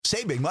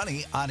Save big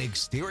money on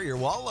exterior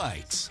wall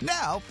lights.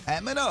 Now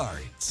at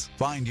Menards.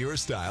 Find your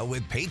style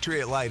with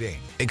Patriot Lighting.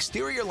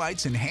 Exterior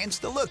lights enhance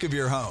the look of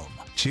your home.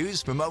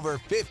 Choose from over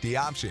 50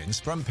 options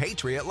from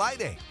Patriot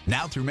Lighting.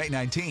 Now through May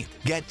 19th,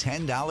 get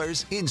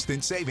 $10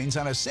 instant savings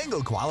on a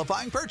single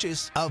qualifying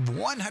purchase of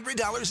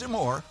 $100 or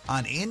more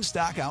on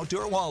in-stock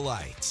outdoor wall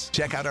lights.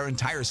 Check out our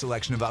entire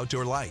selection of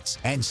outdoor lights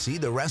and see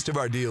the rest of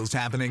our deals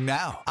happening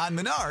now on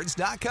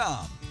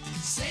Menards.com.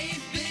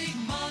 Save big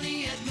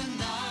money at Menards.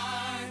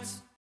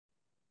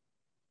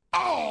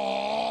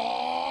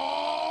 Oh,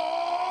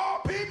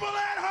 people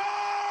at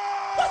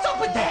home! What's up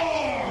with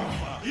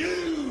that?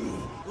 You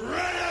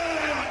ready?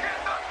 Get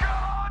the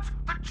guns,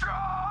 the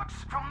drugs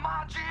from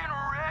my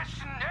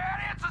generation,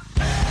 and it's a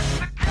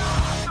sin. The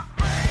cops, the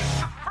fake,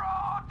 the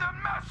fraud, they're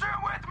messing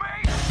with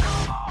me.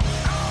 Come on,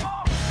 come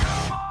on,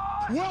 come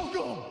on.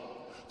 Welcome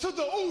to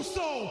the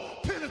Uso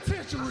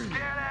Penitentiary. Get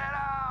it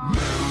out.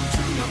 Move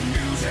to the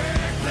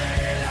music,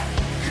 play like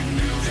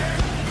music.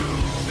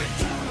 Move it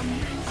to the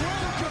music.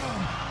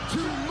 Welcome to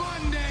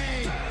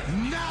Monday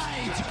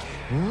Night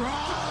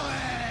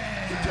Raleigh.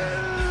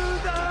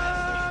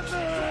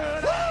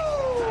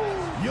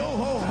 Yo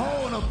ho ho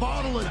and a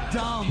bottle of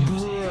dumb.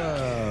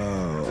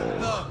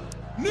 The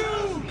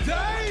new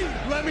day.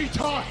 Let me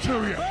talk to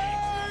you.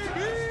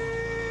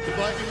 If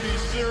I can be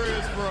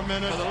serious for a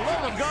minute. For the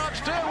love of God,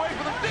 stay away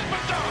from the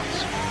Dippin'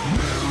 Dots.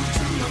 Move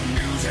to the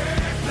music,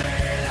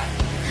 play like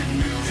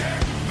music.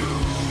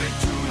 Move it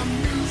to the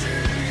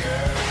music,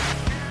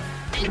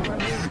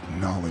 yeah.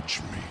 Acknowledge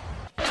me.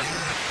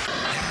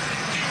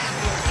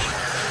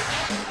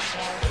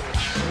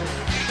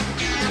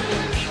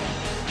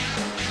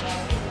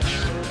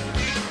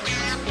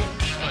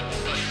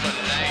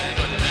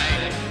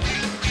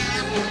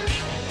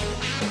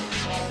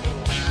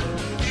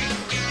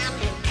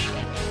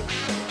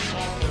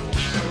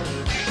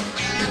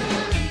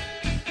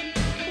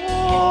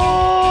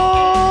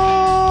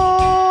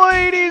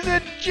 Ladies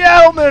and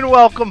gentlemen,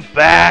 welcome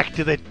back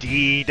to the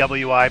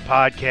DWI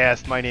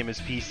podcast. My name is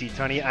PC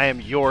Tunney. I am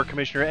your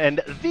commissioner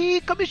and the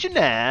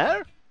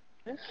commissioner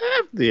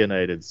Half the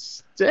United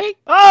States.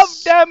 of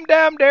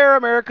Dem Dare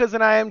Americas,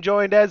 and I am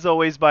joined as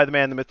always by the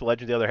man, the myth, the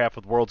legend, the other half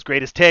of the world's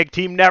greatest tag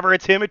team never.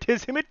 It's him, it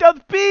is him, it does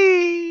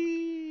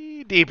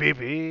be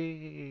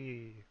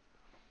DPP.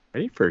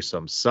 Ready for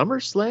some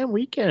SummerSlam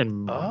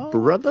weekend, Oh,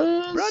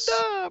 brothers?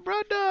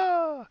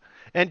 Brother.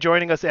 And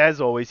joining us as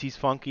always, he's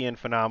funky and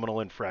phenomenal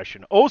and fresh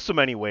in oh so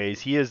many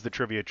ways. He is the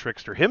trivia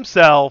trickster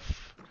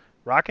himself,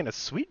 rocking a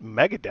sweet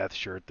Megadeth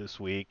shirt this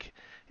week.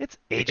 It's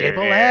AJ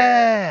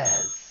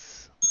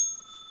Velez.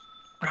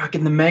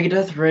 Rocking the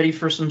Megadeth, ready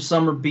for some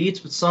summer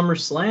beats with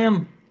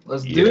SummerSlam.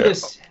 Let's do Yeah.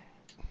 this.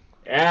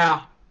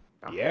 Yeah.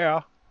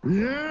 Yeah.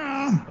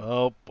 Yeah.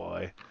 Oh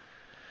boy.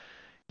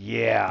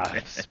 Yeah.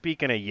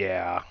 Speaking of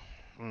yeah,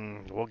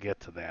 we'll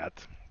get to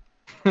that.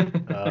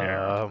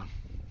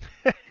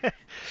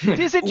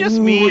 Is it just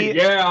Ooh, me?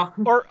 Yeah.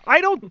 Or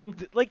I don't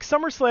like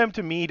SummerSlam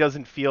to me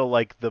doesn't feel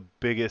like the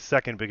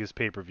second biggest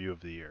pay-per-view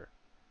of the year.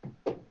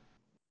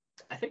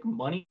 I think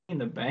Money in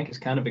the Bank is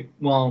kind of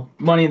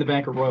Money in the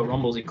Bank or Royal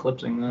Rumble is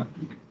eclipsing that.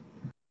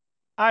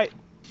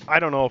 I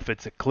don't know if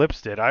it's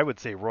eclipsed it. I would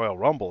say Royal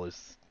Rumble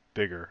is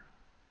bigger.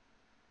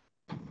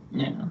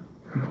 Yeah.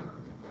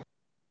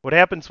 What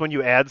happens when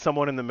you add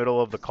someone in the middle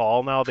of the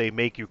call now? They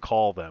make you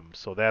call them.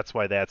 So that's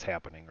why that's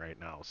happening right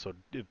now. So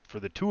for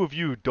the two of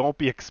you, don't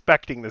be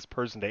expecting this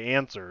person to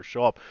answer or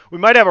show up. We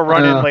might have a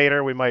run-in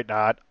later. We might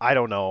not. I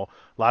don't know.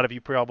 A lot of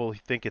you probably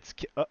think it's...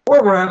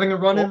 Or we're having a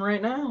run-in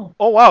right now.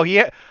 oh, wow.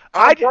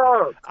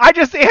 I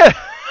just...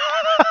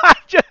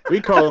 We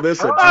call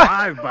this a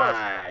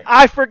drive-by.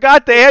 I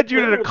forgot to add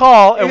you to the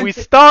call, and we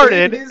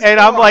started, and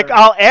I'm like,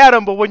 I'll add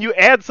them, but when you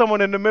add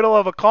someone in the middle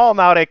of a call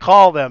now, they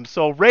call them.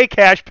 So Ray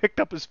Cash picked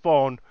up his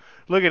phone.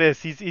 Look at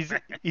this. He's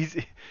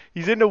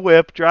in the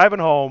whip, driving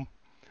home.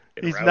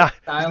 He's not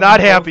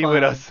happy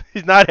with us.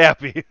 He's not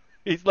happy.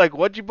 He's like,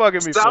 what you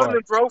bugging me Styling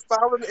for? and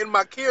profiling in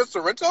my Kia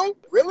Sorrento?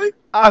 Really?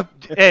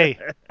 Hey,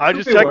 I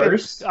was Could be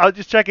worse.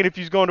 just checking if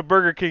he's going to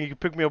Burger King, you can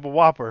pick me up a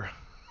Whopper.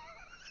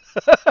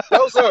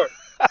 No, sir.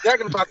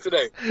 Jack in the Box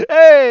today.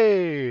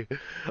 Hey!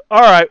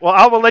 All right, well,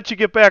 I'm going to let you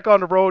get back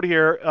on the road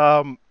here.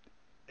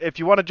 If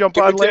you want to jump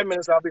Give on me 10 later.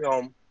 minutes, I'll be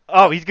home.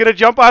 Oh, he's going to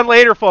jump on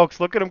later, folks.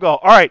 Look at him go.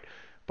 All right.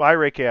 Bye,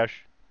 Ray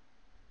Cash.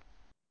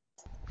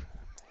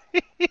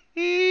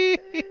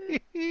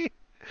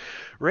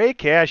 Ray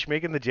Cash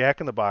making the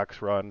Jack in the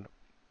Box run.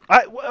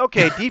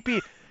 Okay,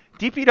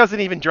 DP doesn't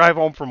even drive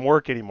home from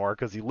work anymore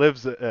because he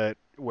lives at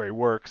where he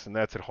works, and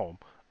that's at home.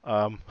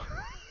 I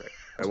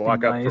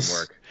walk up Nice. from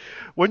work.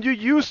 When you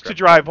used to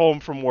drive home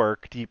from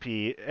work,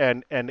 DP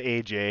and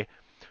AJ,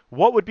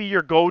 what would be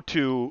your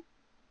go-to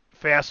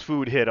fast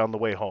food hit on the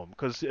way home?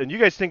 And you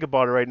guys think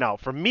about it right now.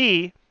 For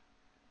me,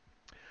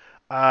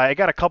 I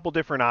got a couple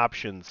different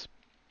options.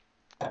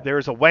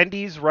 There's a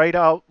Wendy's right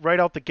out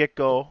the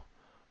get-go.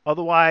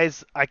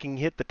 Otherwise, I can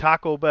hit the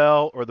Taco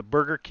Bell or the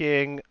Burger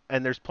King,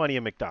 and there's plenty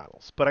of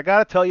McDonald's. But I got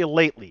to tell you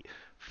lately,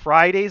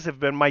 Fridays have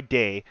been my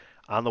day.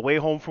 on the way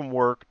home from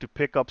work to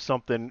pick up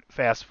something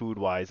fast food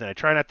wise, and I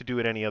try not to do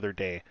it any other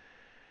day.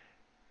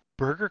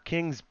 Burger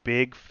King's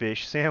big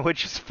fish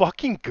sandwich is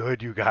fucking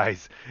good, you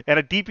guys. And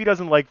a DP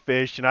doesn't like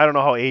fish, and I don't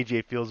know how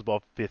AJ feels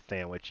about fifth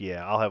sandwich.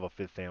 Yeah, I'll have a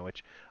fifth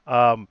sandwich.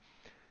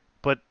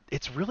 But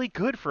it's really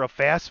good for a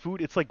fast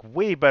food. It's like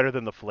way better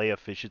than the filet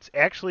of fish. It's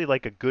actually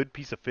like a good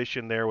piece of fish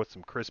in there with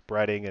some crisp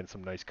breading and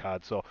some nice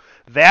cod. So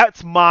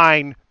that's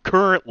mine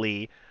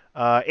currently.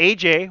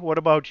 AJ, what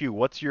about you?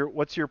 What's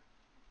your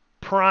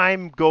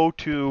prime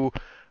go-to?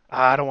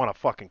 I don't want to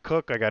fucking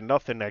cook. I got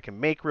nothing I can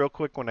make real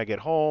quick when I get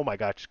home. I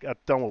got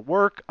done with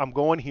work. I'm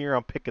going here.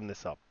 I'm picking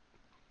this up.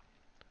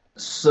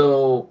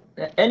 So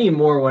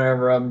anymore,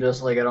 whenever I'm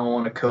just like I don't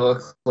want to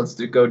cook, go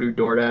do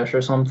DoorDash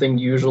or something.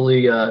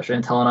 Usually,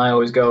 Chantel and I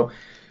always go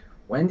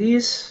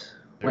Wendy's.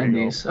 There you go.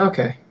 Wendy's,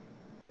 okay,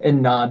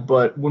 and nod.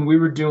 But when we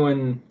were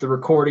doing the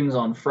recordings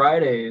on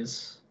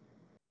Fridays,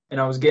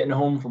 and I was getting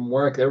home from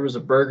work, there was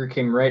a Burger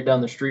King right down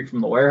the street from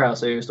the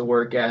warehouse I used to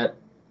work at.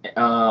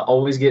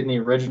 Always getting the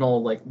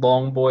original like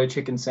long boy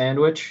chicken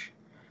sandwich.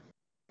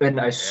 And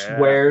I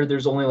swear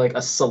there's only like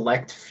a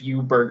select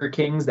few Burger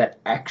Kings that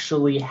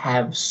actually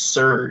have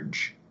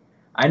surge.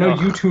 I know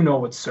you two know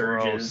what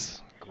surge is.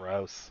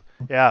 Gross.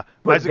 Yeah.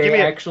 But they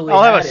actually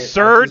I'll have had a it at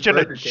surge this and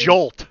a Burger King.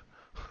 jolt.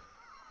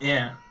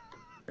 Yeah.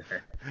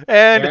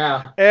 And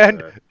Yeah.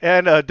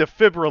 and a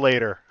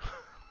defibrillator.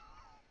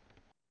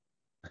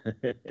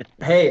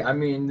 Hey, I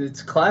mean,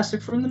 it's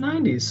classic from the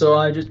 90s. So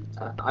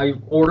I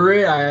order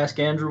it. I ask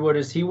Andrew what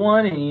does he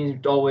want, and he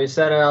always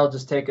said I'll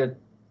just take a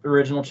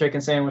original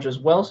chicken sandwich as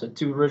well. So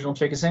 2 original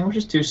chicken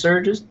sandwiches, 2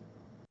 surges,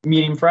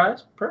 medium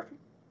fries. Perfect.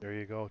 There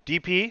you go.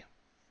 DP?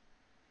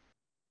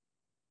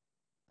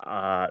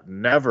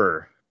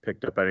 Never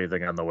picked up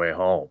anything on the way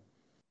home.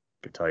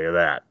 I can tell you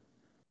that.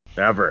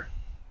 Never.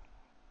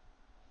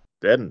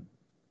 Didn't.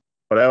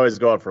 But I always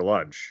go out for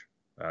lunch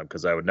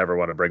because I would never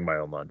want to bring my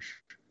own lunch.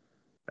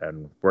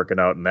 And working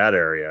out in that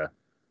area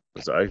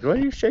was like, why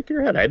do you shake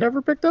your head? I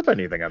never picked up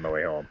anything on the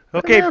way home.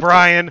 Okay,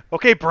 Brian.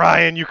 Okay,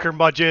 Brian, you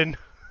curmudgeon.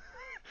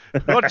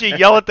 Why don't you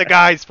yell at the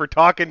guys for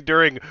talking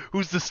during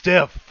Who's the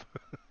Stiff?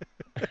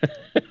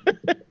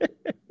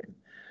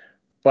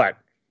 But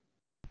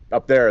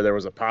up there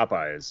was a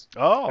Popeyes.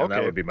 Oh, okay. And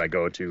that would be my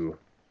go-to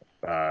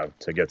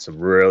to get some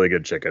really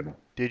good chicken.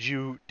 Did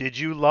you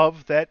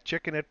love that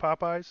chicken at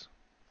Popeyes?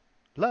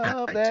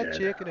 Love I that did.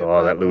 chicken at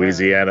Oh, that Popeyes.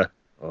 Louisiana.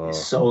 Oh, It's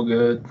it so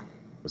good.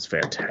 was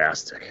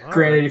fantastic.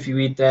 Granted, if you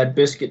eat that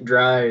biscuit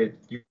dry,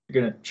 you're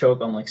gonna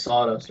choke on like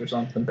sawdust or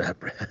something. That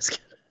brisket.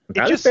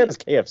 Not just- as bad as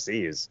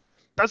KFC's.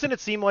 Doesn't it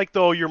seem like,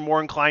 though, you're more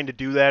inclined to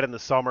do that in the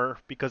summer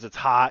because it's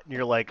hot and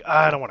you're like,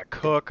 I don't want to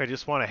cook. I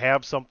just want to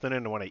have something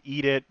and I want to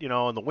eat it. You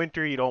know, in the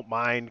winter, you don't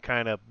mind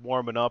kind of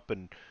warming up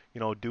and,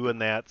 doing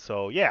that.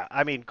 So, yeah,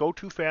 I mean, go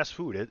to fast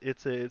food.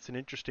 It's an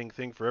interesting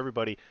thing for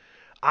everybody.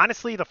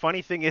 Honestly, the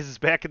funny thing is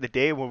back in the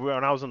day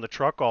when I was on the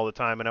truck all the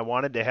time and I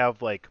wanted to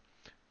have, like,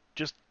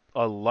 just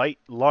a light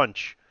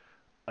lunch,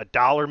 $1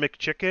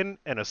 McChicken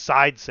and a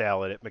side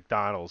salad at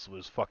McDonald's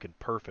was fucking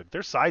perfect.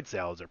 Their side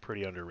salads are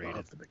pretty underrated.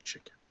 Love the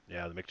McChicken.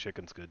 Yeah, the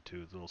McChicken's good too.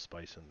 There's a little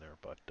spice in there,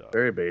 but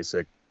Very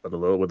basic, but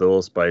with a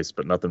little spice,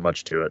 but nothing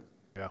much to it.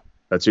 Yeah.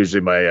 That's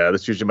usually my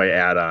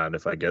add-on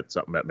if I get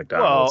something at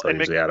McDonald's. I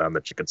usually add on the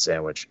chicken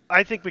sandwich.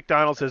 I think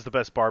McDonald's has the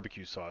best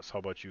barbecue sauce. How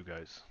about you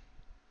guys?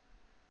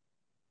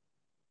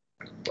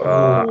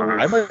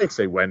 I might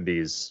say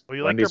Wendy's. Oh,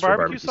 you like Wendy's their for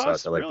barbecue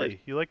sauce? I like Really? that.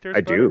 You like theirs?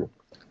 I better? do.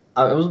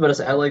 I was about to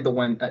say I like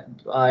the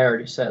I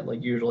already said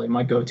like usually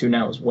my go-to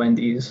now is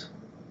Wendy's,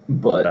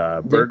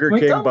 but Burger King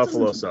McDonald's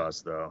buffalo isn't-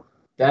 sauce though.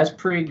 That's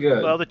pretty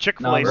good. Well, the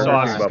Chick-fil-A Not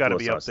sauce very has got to Buffalo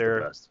be up sauce is the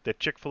there. best. The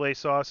Chick-fil-A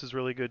sauce is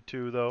really good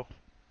too, though.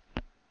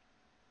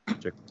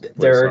 Chick-fil-A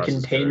There are sauce is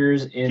good.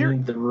 containers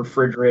in the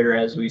refrigerator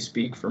as we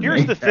speak. For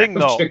Here's me. the thing,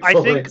 of though.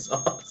 Chick-fil-A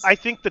sauce. I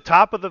think the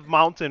top of the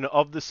mountain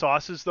of the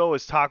sauces, though,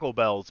 is Taco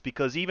Bell's,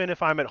 because even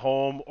if I'm at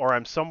home or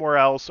I'm somewhere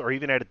else or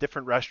even at a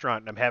different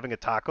restaurant and I'm having a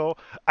taco,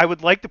 I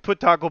would like to put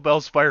Taco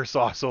Bell's fire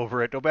sauce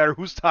over it, no matter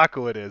whose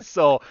taco it is.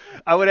 So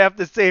I would have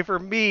to say, for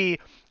me,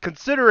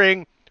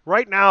 considering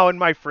right now in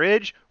my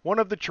fridge, one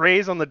of the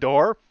trays on the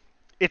door,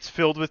 it's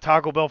filled with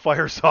Taco Bell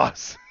fire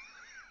sauce.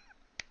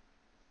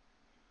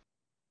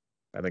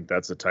 I think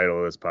that's the title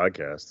of this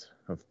podcast.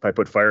 If I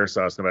put fire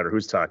sauce, no matter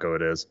whose taco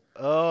it is.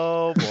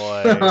 Oh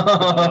boy!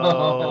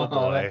 Oh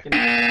boy!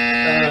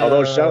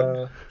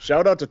 Although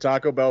shout out to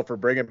Taco Bell for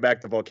bringing back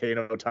the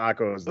volcano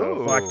tacos,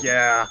 though. Ooh. Fuck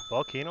yeah!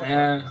 Volcano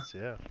Yeah. tacos,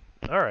 yeah.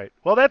 All right.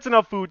 Well, that's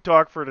enough food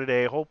talk for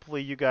today.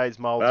 Hopefully, you guys'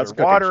 mouths That's are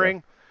cooking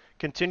watering.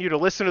 Continue to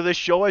listen to this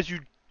show as you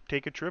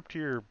take a trip to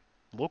your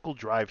local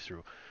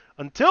drive-through.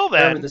 Until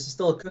Remember, then, this is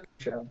still a cooking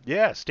show.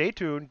 yeah, stay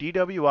tuned.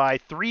 DWI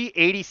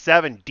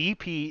 387,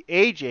 DP,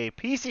 AJ,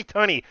 PC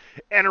Tunney,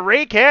 and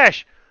Ray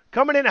Cash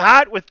coming in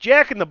hot with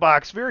Jack in the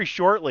Box very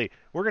shortly.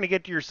 We're going to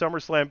get to your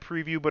SummerSlam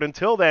preview, but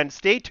until then,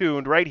 stay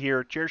tuned right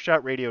here,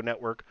 Chairshot Radio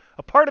Network,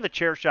 a part of the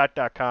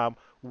Chairshot.com,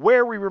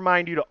 where we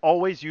remind you to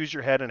always use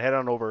your head and head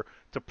on over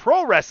to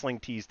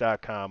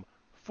ProWrestlingTees.com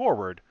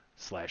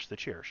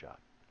 /thechairshot.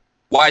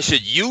 Why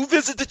should you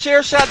visit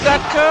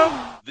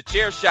thechairshot.com?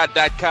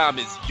 Thechairshot.com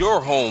is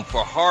your home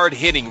for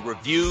hard-hitting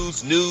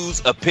reviews,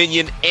 news,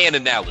 opinion, and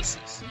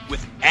analysis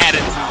with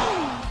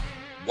attitude.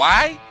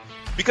 Why?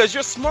 Because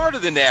you're smarter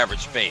than the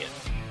average fan.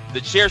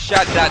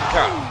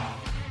 Thechairshot.com.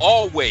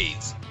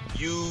 Always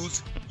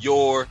use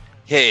your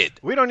head.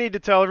 We don't need to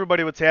tell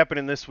everybody what's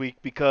happening this week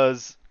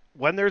because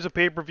when there's a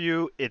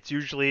pay-per-view, it's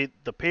usually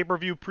the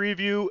pay-per-view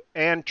preview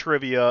and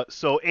trivia.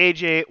 So,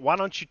 AJ, why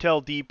don't you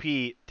tell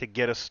DP to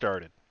get us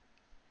started?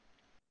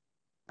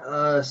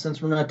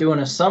 Since we're not doing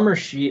a summer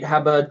sheet, how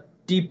about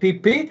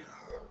DPP?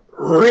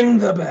 Ring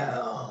the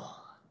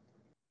bell.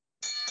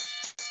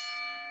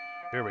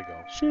 Here we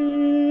go.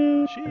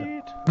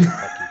 Sheet.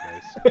 Fuck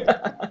you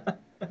guys.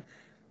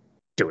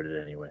 Doing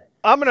it anyway.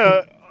 I'm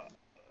gonna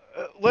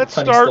let's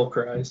Honey still start.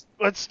 cries.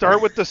 Let's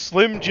start with the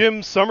Slim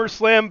Jim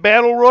SummerSlam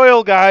Battle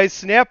Royal, guys.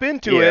 Snap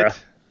into it.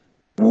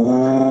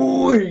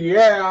 Ooh,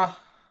 yeah.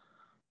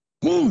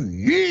 Oh,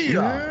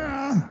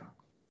 yeah.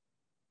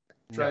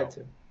 Tried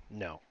to.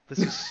 No, this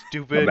is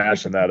stupid. I'm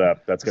mashing that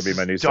up. That's gonna be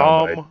my new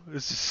dumb. soundbite.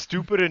 This is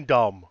stupid and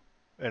dumb,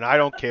 and I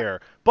don't care.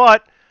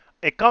 But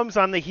it comes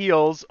on the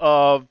heels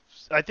of,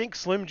 I think,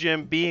 Slim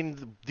Jim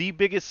being the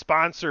biggest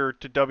sponsor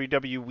to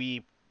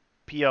WWE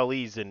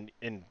PLEs in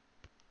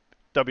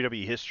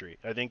WWE history.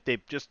 I think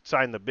they've just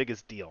signed the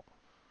biggest deal.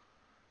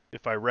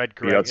 If I read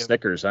You got correctly,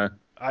 Snickers, huh?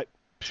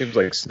 Seems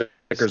like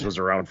Snickers was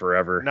around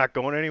forever. not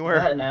going anywhere.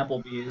 That and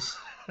Applebee's.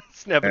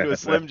 Snap into a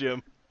Slim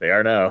Jim. They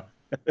are now.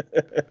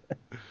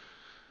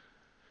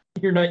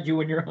 You're not you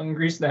when you're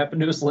hungry, snap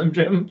into a Slim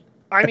Jim.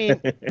 I mean,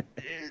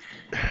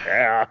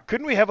 Yeah.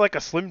 couldn't we have like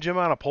a Slim Jim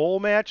on a pole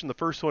match, and the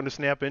first one to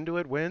snap into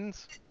it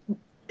wins?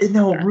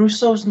 No,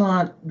 Russo's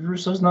not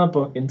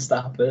booking.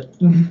 Stop it.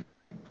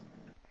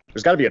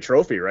 There's got to be a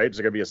trophy, right? Is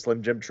there gonna be a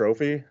Slim Jim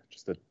trophy?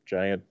 Just a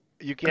giant.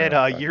 You get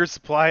a year's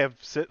supply of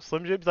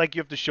Slim Jims. Like you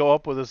have to show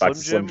up with a Slim Box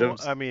of Slim Jim.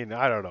 Jims? I mean,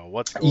 I don't know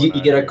what's going You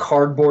on get a here.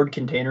 cardboard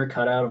container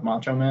cut out of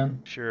Macho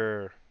Man.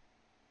 Sure.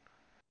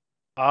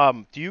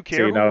 Do you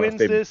care See, now who if wins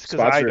they this? Because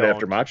I sponsored it don't.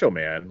 after Macho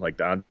Man, like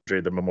the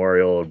Andre the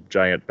Memorial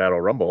Giant Battle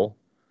Rumble.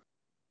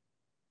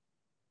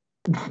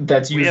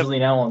 That's We have- usually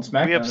now on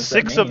SmackDown. We have is that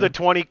 6 of the name.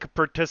 20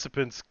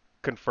 participants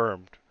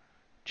confirmed.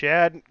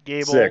 Chad,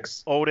 Gable,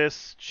 6.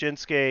 Otis,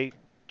 Shinsuke,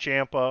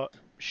 Ciampa,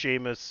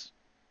 Sheamus,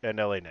 and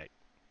LA Knight.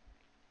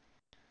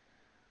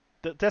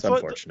 That's It's what.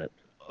 unfortunate.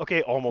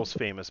 Okay, almost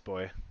famous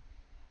boy.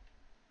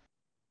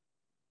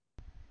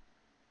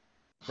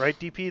 Right,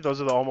 DP?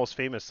 Those are the almost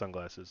famous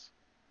sunglasses.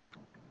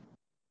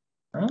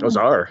 Oh. Those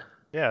are.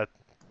 Yeah.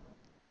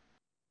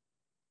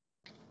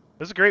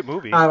 This is a great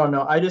movie. I don't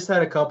know. I just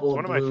had a couple It's of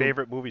one of my blue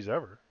favorite movies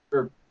ever.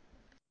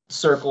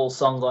 circle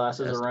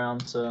sunglasses Yes.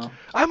 around, so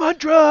I'm on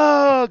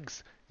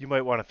drugs! You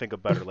might want to think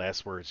of better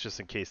last words just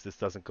in case this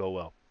doesn't go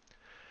well.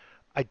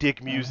 I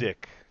dig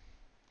music.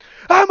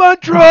 I'm on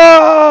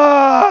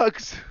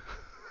drugs!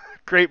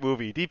 Great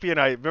movie. DP and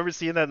I remember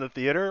seeing that in the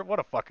theater. What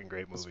a fucking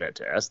great It's movie.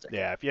 fantastic.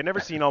 Yeah, if you've never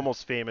seen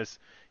Almost Famous,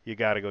 you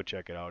got to go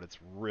check it out. It's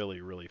really,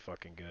 really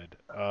fucking good.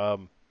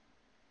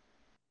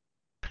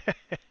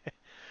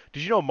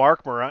 Did you know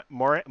Mark Moran?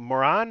 Mark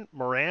Moran?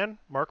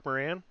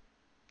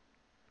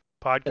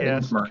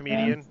 Podcast Moran.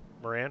 comedian?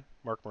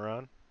 Mark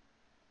Moran?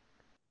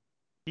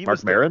 He Mark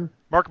was Maron?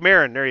 Mark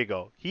Maron, there you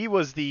go. He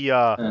was the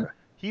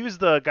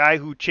guy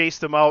who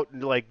chased him out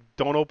and like,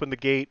 don't open the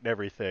gate and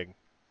everything.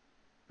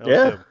 That was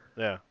Yeah. him.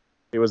 Yeah.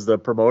 He was the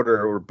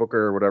promoter or booker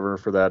or whatever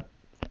for that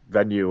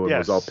venue and Yes.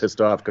 was all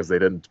pissed off because they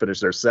didn't finish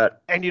their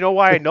set. And you know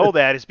why I know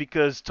that is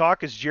because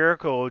Talk is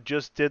Jericho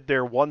just did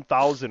their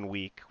 1000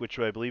 week, which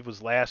I believe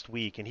was last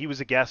week, and he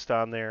was a guest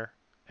on there,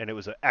 and it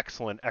was an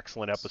excellent,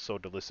 excellent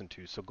episode to listen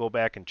to. So go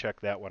back and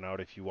check that one out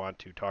if you want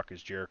to. Talk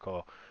is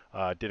Jericho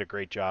did a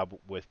great job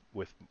with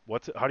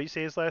how do you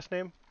say his last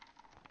name?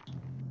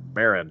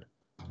 Maron.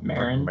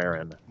 Marin.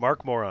 Maron.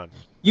 Mark Moron.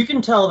 You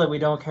can tell that we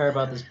don't care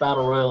about this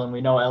battle royal, and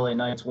we know LA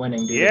Knight's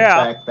winning due Yeah.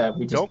 to the fact that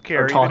we just Don't care,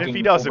 are even if talking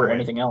he doesn't over win.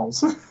 anything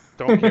else.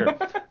 Don't care.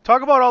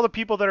 Talk about all the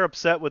people that are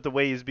upset with the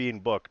way he's being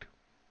booked.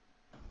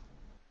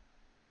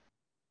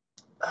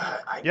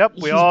 Yep,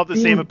 we He's all have the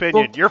being seen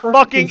opinion. booked You're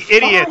perfectly fucking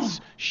idiots.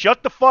 fine.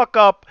 Shut the fuck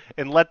up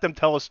and let them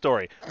tell a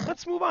story.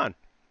 Let's move on.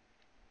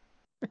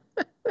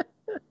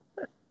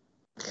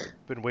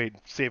 Been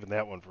saving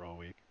that one for all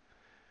week.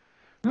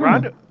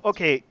 Ronda,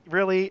 okay,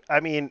 really? I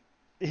mean,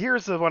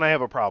 here's the one I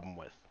have a problem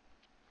with.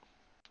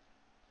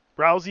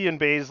 Rousey and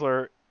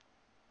Baszler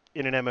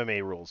in an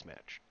MMA rules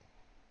match.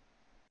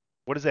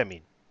 What does that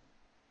mean?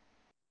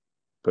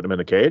 Put him in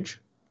a cage?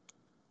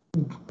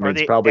 Are Means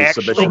they probably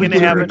actually submission gonna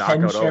have or a- knockout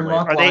Ken only.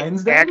 Shamrock Are they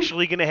Lions then?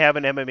 actually going to have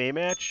an MMA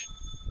match?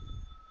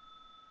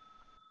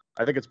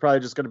 I think it's probably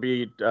just going to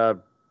be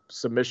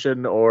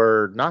submission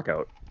or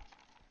knockout.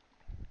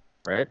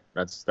 Right?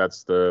 That's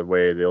the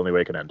only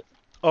way it can end.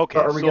 Okay,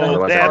 Are we gonna have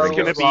so that's Charles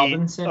going to be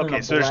Robinson in okay.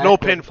 a So there's no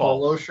black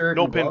polo pinfalls. shirt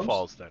No and gloves?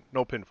 pinfalls then.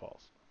 No pinfalls.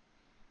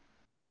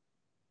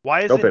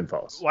 Why No isn't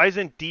pinfalls. Why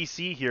isn't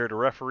DC here to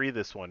referee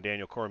this one?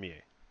 Daniel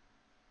Cormier.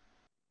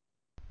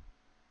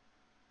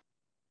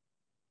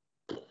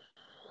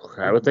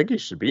 I would think he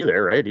should be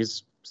there, right?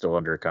 He's still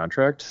under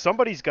contract.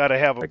 Somebody's got to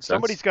have Makes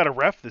somebody's sense. got to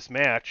ref this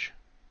match.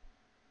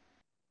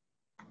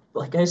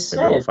 Like I Maybe we'll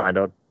said, find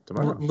out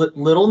tomorrow.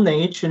 little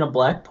Nate in a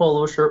black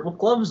polo shirt with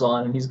gloves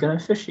on, and he's gonna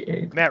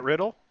officiate. Matt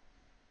Riddle,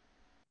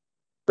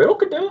 Riddle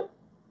could do it.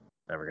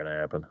 Never gonna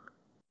happen.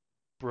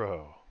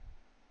 bro.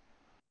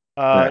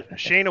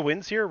 Shayna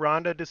wins here.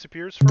 Ronda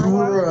disappears for a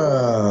while.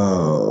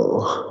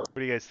 Bro. What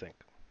do you guys think?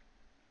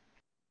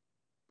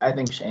 I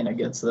think Shayna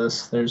gets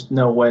this. There's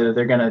no way that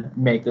they're gonna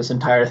make this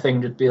entire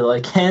thing just be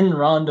like, "Ken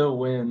Ronda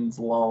wins,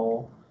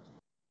 lol,"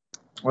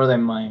 or they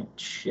might.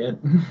 Shit.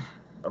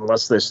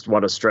 Unless they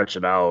want to stretch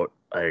it out,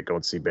 I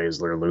don't see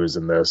Baszler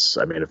losing this.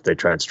 I mean, if they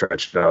try and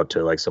stretch it out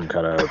to like some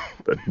kind of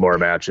more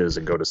matches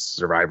and go to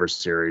Survivor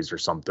Series or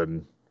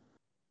something,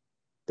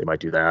 they might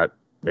do that.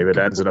 Maybe it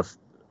ends in there's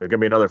gonna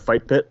be another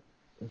fight pit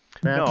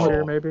match No,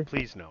 here, maybe.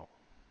 please no.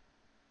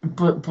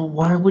 But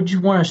why would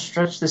you want to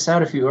stretch this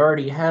out if you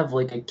already have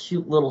like a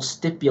cute little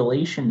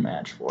stipulation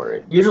match for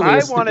it? Usually I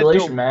a wanted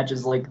stipulation to- match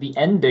is like the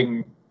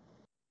ending.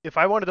 If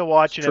I wanted to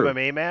watch an True.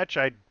 MMA match,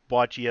 I'd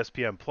watch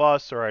ESPN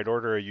Plus or I'd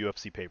order a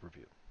UFC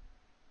pay-per-view.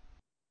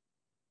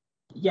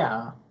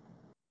 Yeah.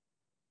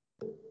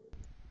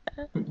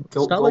 It's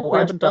not like we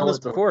haven't done this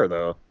before,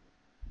 though.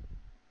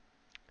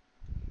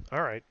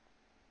 All right.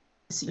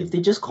 See, if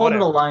they just called it a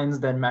Whatever. Lions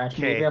Den match,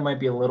 Okay. maybe I might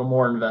be a little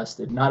more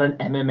invested. Not an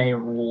MMA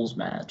rules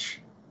match.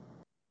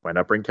 Why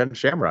not bring Ken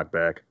Shamrock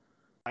back?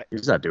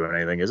 He's not doing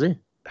anything, is he?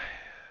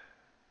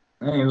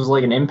 I mean, it was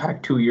like an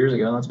Impact 2 years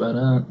ago. That's about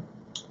it.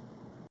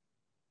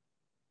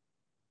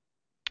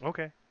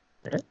 Okay.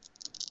 Yeah.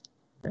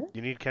 Yeah.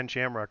 You need Ken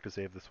Shamrock to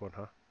save this one,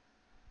 huh?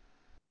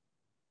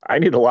 I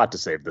need a lot to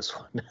save this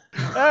one.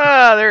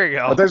 Ah, there you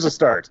go. But there's a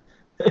start.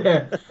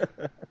 Yeah.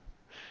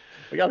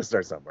 We got to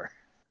start somewhere.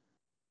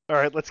 All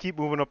right, let's keep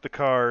moving up the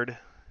card,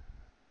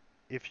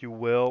 if you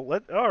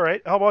will. All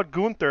right, how about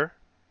Gunther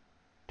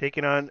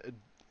taking on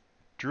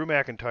Drew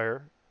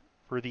McIntyre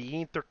for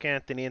the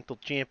Intercontinental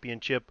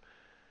Championship?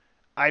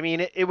 I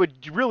mean, it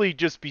would really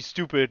just be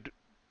stupid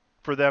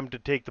for them to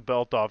take the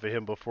belt off of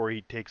him before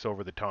he takes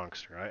over the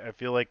Tonster. I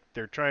feel like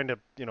they're trying to,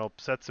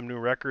 set some new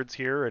records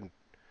here, and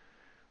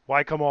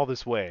why come all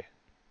this way?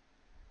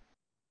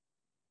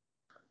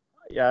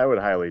 Yeah, I would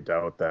highly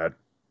doubt that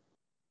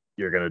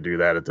you're going to do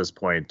that at this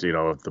point.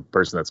 If the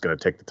person that's going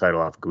to take the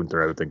title off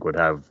Gunther, I would think would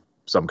have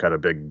some kind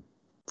of big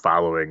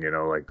following,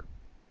 like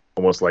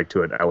almost like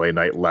to an LA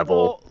Knight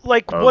level.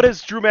 Well, what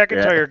does Drew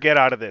McIntyre get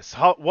out of this?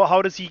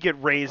 How does he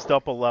get raised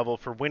up a level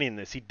for winning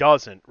this? He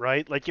doesn't,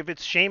 right? Like, if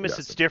it's Sheamus,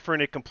 it's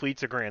different. It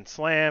completes a Grand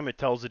Slam. It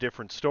tells a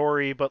different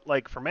story. But,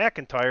 like, for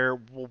McIntyre,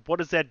 well, what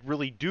does that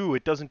really do?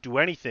 It doesn't do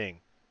anything.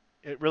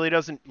 It really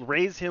doesn't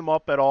raise him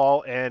up at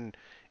all, and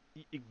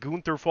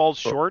Gunther falls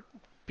short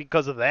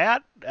because of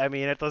that? I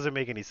mean, it doesn't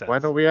make any sense. Why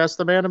don't we ask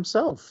the man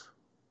himself?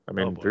 I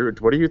mean, Drew,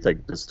 what do you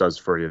think this does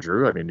for you,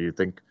 Drew? I mean, do you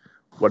think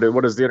what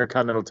does the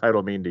Intercontinental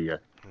title mean to you?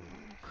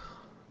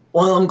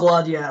 Well, I'm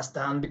glad you asked,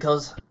 Dan,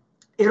 because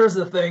here's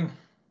the thing.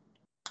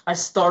 I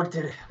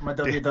started my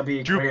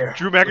WWE career.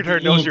 Drew McIntyre with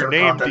the knows your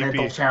name,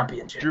 Intercontinental DP.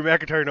 Championship. Drew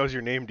McIntyre knows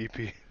your name,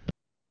 DP.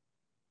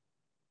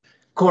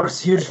 Of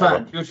course, huge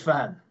fan.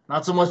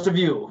 Not so much of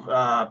you.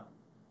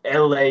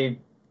 LA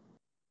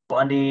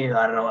Bunny,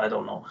 I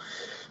don't know.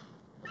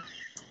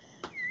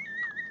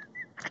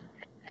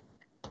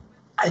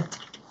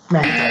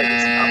 McIntyre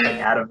gets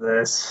nothing out of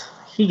this.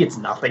 He gets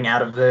nothing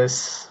out of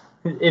this.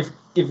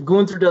 If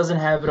Gunther doesn't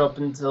have it up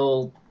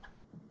until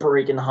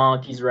breaking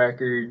Honky's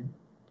record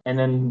and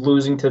then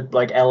losing to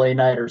like LA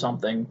Knight or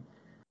something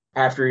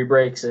after he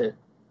breaks it,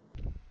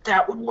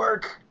 that would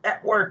work.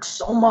 That works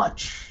so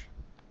much.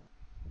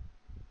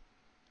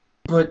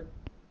 But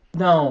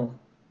no,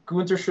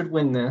 Gunther should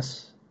win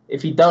this.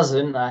 If he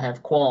doesn't, I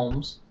have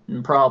qualms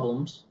and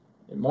problems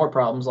and more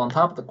problems on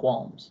top of the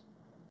qualms.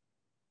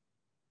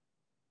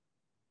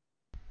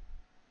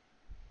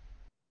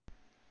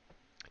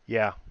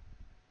 Yeah.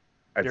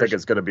 I think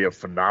it's going to be a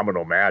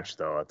phenomenal match,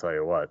 though. I'll tell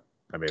you what.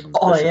 I mean,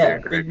 Oh this should yeah, be a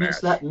great big match.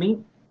 use that meat.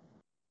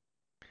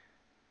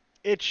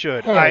 It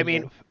should. Hell I yeah.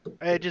 mean,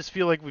 I just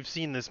feel like we've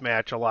seen this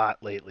match a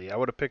lot lately. I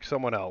would have picked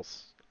someone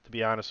else, to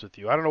be honest with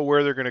you. I don't know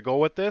where they're going to go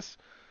with this,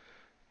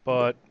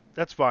 but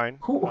that's fine.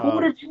 Who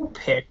would have you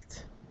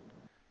picked?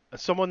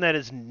 Someone that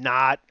is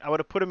not. I would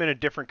have put him in a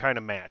different kind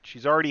of match.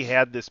 He's already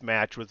had this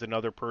match with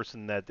another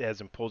person that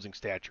has imposing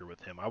stature with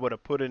him. I would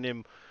have put in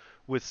him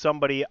with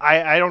somebody.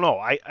 I don't know.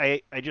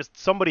 I just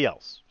somebody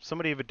else,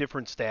 somebody of a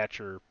different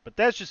stature. But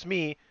that's just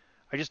me.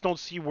 I just don't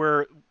see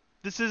where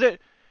this is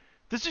it.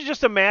 This is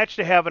just a match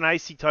to have an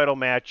IC title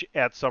match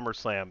at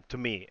SummerSlam to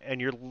me,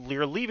 and you're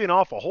leaving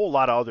off a whole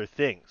lot of other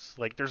things.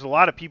 Like, there's a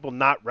lot of people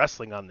not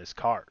wrestling on this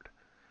card,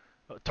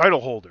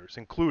 title holders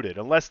included,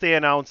 unless they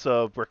announce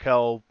a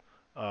Raquel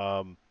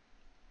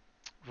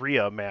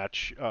Rhea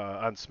match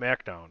on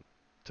SmackDown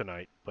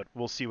tonight. But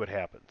we'll see what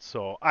happens.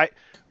 So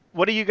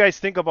what do you guys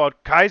think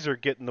about Kaiser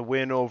getting the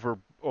win over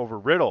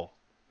Riddle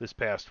this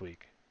past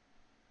week?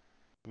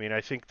 I mean,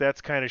 I think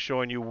that's kind of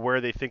showing you where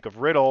they think of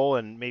Riddle,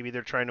 and maybe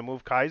they're trying to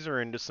move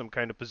Kaiser into some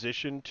kind of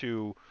position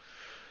to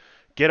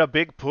get a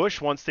big push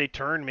once they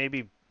turn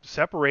maybe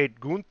separate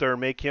Gunther,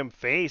 make him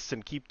face,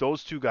 and keep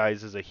those two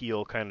guys as a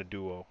heel kind of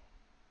duo.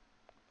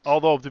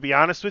 Although, to be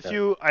honest with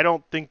you, I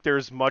don't think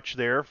there's much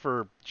there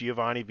for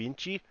Giovanni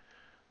Vinci.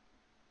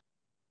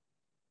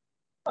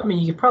 I mean,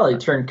 you could probably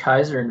turn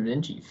Kaiser and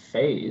Vinci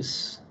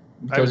face.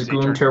 I would Because say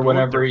turn Gunther,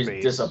 whenever Gunther he's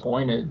face.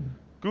 disappointed.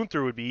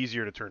 Gunther would be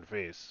easier to turn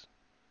face.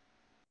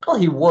 Well,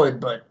 he would,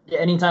 but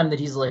anytime that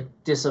he's like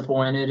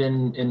disappointed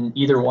in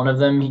either one of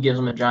them, he gives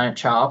them a giant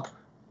chop.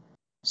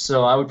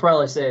 So I would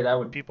probably say that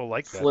would People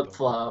like that, though. flip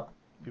flop.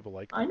 People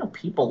like that. I know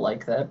people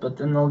like that, but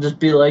then they'll just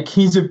be like,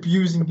 he's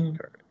abusing him.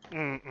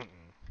 Mm-mm.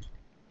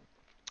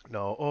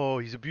 No, oh,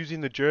 he's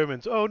abusing the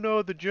Germans. Oh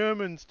no, the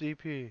Germans,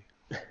 DP.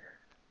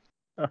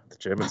 Oh, the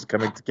Germans are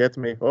coming to get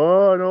me.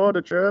 Oh no,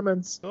 the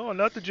Germans. Oh,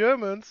 not the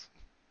Germans.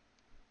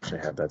 They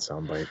had that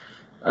soundbite.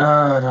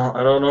 I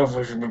don't know if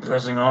we should be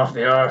pissing off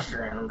the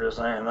Austrian. I'm just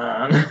saying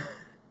that.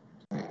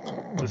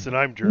 Listen,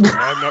 I'm German.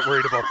 I'm not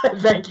worried about.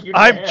 Thank you.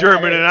 I'm Dan.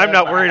 German, and I'm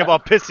not worried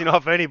about pissing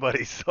off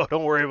anybody. So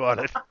don't worry about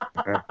it.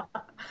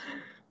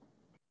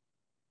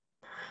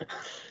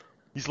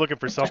 He's looking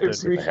for something.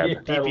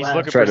 appreciate that DP's laugh.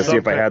 looking Trying for to see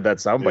if I something. had that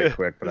soundbite Yeah,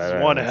 quick, but this I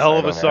is one don't- hell I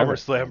of a don't have it.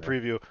 SummerSlam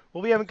preview.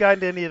 Well, we haven't gotten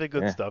to any of the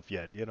good Yeah. stuff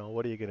yet. You know,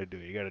 what are you gonna do?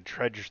 You gotta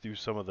trudge through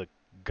some of the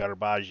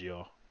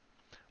garbaggio.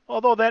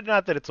 Although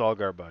not that it's all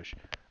garbage.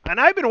 And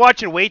I've been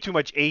watching way too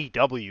much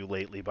AEW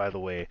lately, by the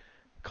way.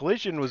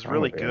 Collision was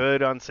really yeah.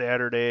 good on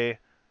Saturday.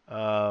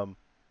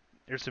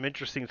 There's some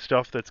interesting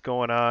stuff that's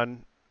going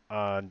on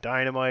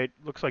Dynamite.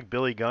 Looks like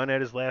Billy Gunn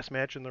had his last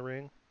match in the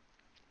ring,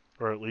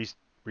 or at least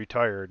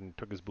retired and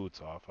took his boots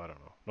off. I don't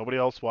know. Nobody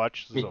else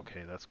watched. This is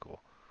okay. That's cool.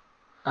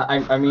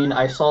 I mean,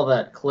 I saw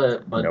that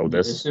clip, but Know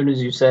this. as soon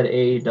as you said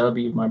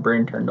AEW, my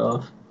brain turned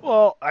off.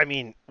 Well, I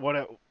mean,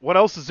 what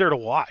else is there to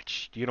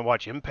watch? Do you gonna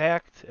watch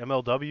Impact,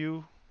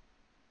 MLW?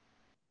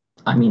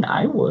 I mean,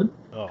 I would.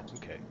 Oh,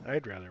 okay.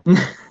 I'd rather. I mean.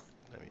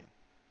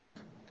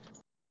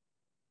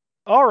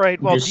 All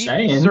right. While Just DP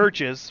saying.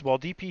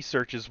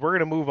 searches, we're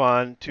gonna move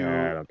on I to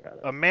don't got it.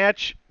 a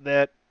match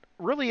that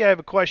really I have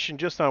a question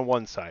just on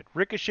one side: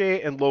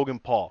 Ricochet and Logan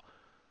Paul.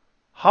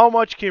 How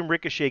much can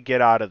Ricochet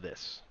get out of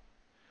this?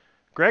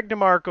 Greg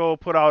DeMarco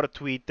put out a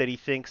tweet that he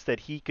thinks that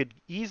he could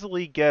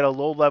easily get a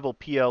low-level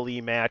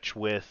PLE match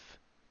with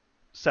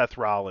Seth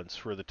Rollins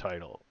for the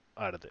title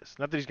out of this.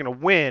 Not that he's going to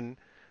win,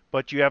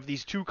 but you have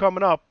these two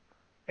coming up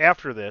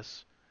after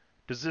this.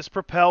 Does this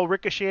propel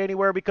Ricochet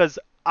anywhere? Because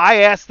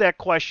I asked that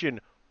question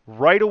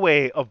right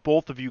away of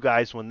both of you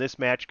guys when this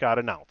match got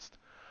announced.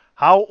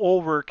 How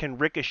over can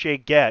Ricochet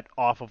get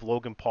off of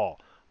Logan Paul?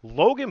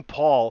 Logan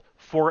Paul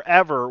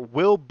forever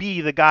will be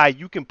the guy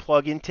you can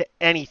plug into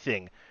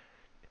anything,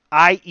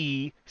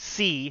 i.e.,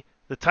 the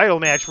title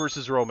match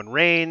versus Roman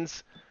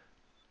Reigns,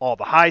 all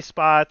the high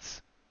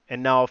spots,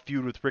 and now a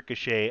feud with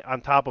Ricochet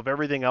on top of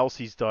everything else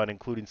he's done,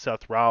 including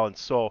Seth Rollins.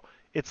 So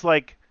it's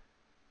like,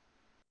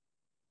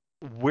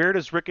 where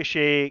does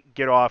Ricochet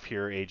get off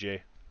here, AJ?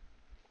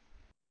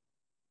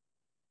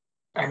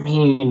 I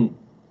mean,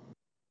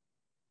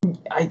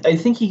 I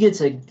think he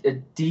gets a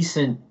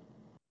decent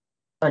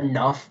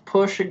enough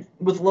push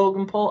with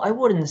Logan Paul. I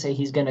wouldn't say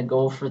he's going to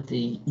go for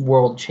the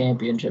world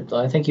championship, though.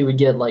 I think he would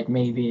get like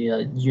maybe a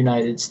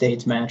United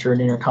States match or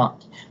an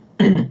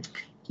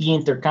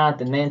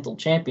intercontinental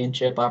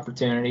championship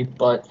opportunity.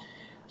 But,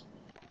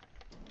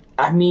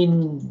 I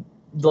mean,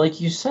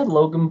 like you said,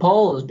 Logan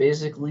Paul is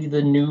basically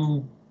the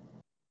new...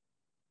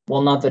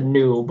 Well, not the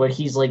new, but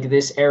he's like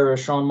this era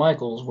Shawn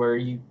Michaels where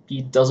he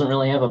doesn't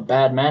really have a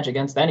bad match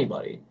against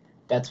anybody.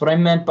 That's what I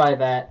meant by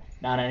that,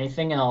 not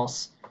anything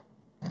else.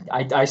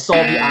 I saw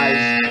the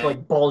eyes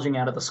like bulging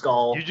out of the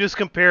skull. You just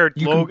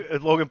compared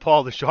Logan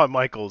Paul to Shawn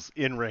Michaels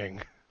in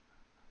ring.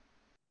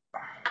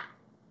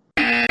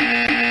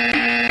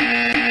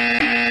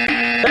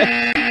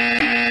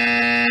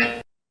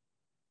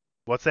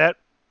 What's that?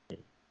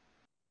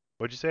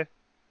 What'd you say?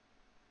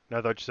 No,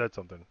 I thought you said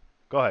something.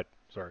 Go ahead.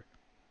 Sorry.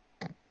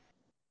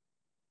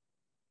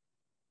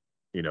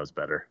 He knows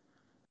better.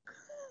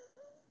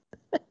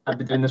 I've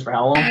been doing this for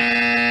how long?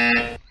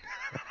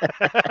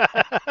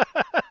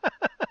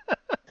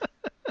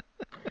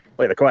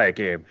 Play the quiet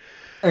game.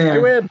 I Yeah.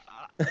 win.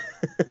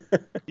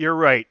 You're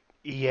right.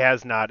 He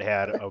has not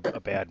had a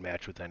bad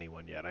match with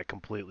anyone yet. I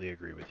completely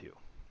agree with you.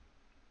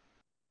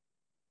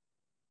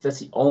 That's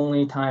the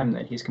only time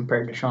that he's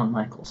compared to Shawn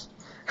Michaels.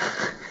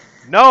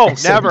 No, I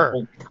said never.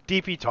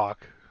 the DP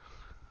talk.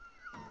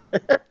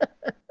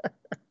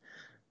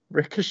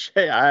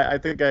 Ricochet, I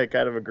think I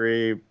kind of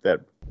agree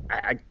that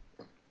I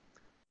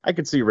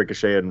could see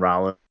Ricochet and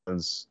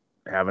Rollins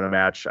having a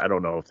match. I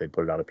don't know if they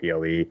put it on a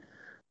PLE.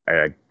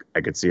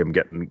 I could see him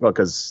getting, well,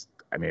 because,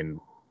 I mean,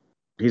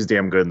 he's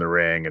damn good in the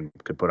ring and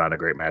could put on a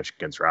great match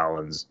against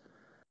Rollins.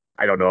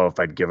 I don't know if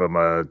I'd give him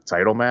a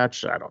title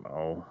match. I don't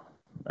know.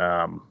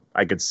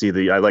 I could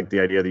see I like the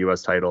idea of the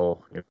U.S.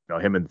 title. You know,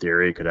 him in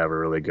theory could have a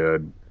really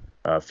good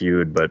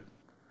feud, but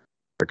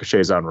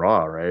Ricochet's on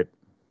Raw, right?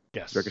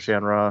 Yes. Ricochet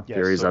on Raw. Yes,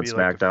 Theory's so on it'd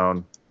be like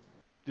SmackDown.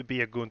 It'd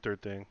be a Gunther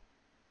thing.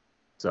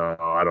 So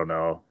I don't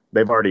know.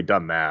 They've already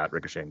done that,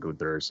 Ricochet and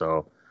Gunther.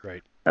 So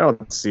Right. I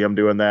don't see him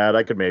doing that.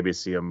 I could maybe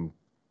see him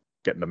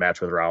getting a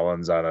match with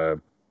Rollins on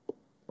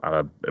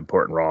a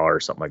important Raw or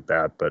something like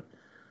that. But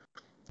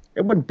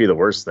it wouldn't be the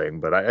worst thing.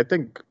 But I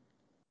think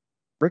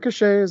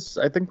Ricochet is.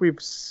 I think we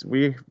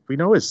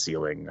know his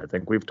ceiling. I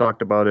think we've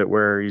talked about it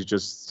where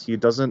he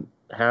doesn't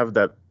have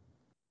that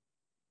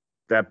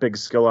big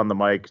skill on the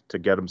mic to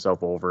get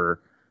himself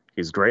over.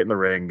 He's great in the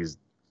ring. He's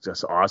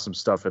just awesome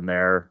stuff in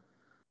there.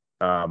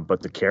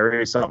 But to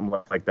carry something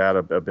like that,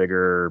 a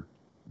bigger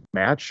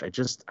match, I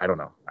don't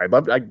know.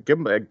 I give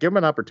him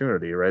an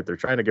opportunity, right? They're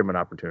trying to give him an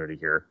opportunity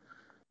here.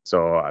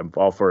 So I'm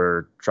all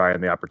for trying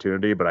the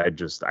opportunity, but I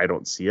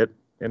don't see it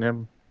in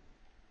him.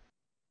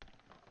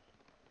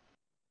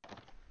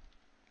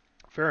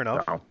 Fair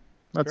enough.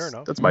 No. Fair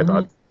enough. That's my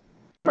thought.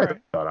 My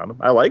Right. thought on him.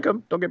 I like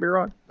him. Don't get me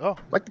wrong. Oh,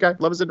 Like the guy.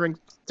 Love his in-ring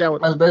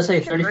talent. I was about to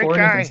say 34 and he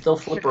guy. can still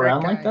flip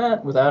around like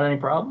that without any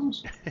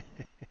problems.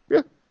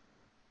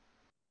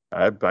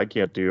 I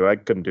couldn't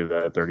do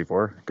that at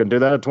 34. Couldn't do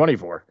that at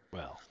 24.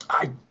 well.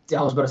 I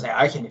was about to say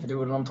I can't even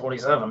do it when I'm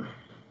 27.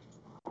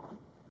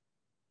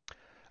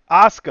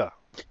 Asuka,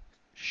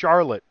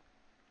 Charlotte,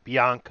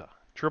 Bianca,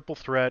 triple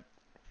threat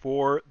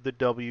for the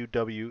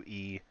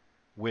WWE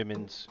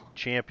Women's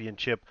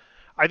Championship.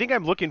 I think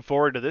I'm looking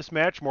forward to this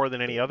match more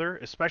than any other,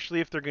 especially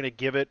if they're going to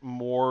give it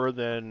more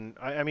than,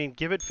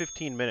 give it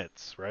 15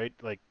 minutes, right?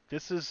 Like,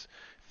 this is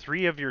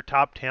 3 of your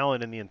top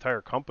talent in the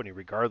entire company,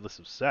 regardless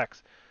of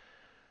sex.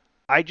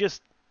 I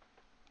just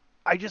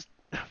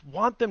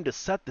want them to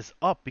set this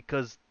up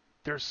because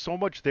there's so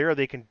much there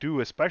they can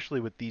do, especially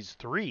with these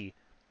 3.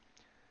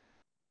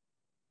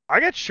 I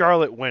got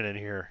Charlotte winning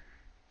here.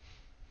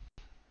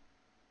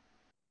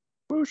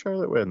 Ooh,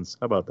 Charlotte wins.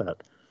 How about that?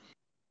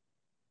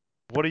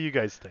 What do you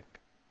guys think?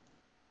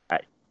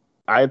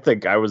 I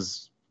think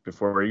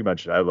before you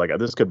mentioned,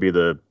 this could be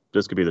the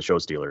show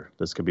stealer.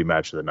 This could be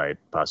match of the night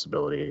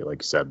possibility. Like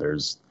you said,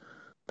 this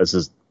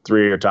is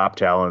 3 of your top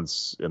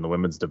talents in the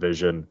women's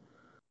division,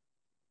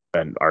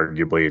 and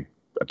arguably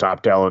a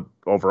top talent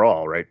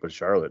overall, right? With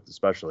Charlotte,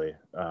 especially.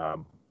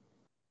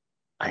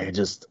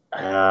 It's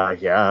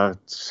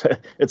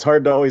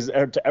hard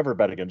to ever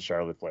bet against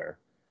Charlotte Flair.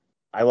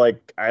 I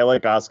like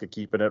Asuka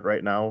keeping it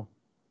right now.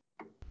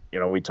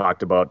 We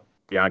talked about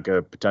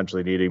Bianca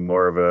potentially needing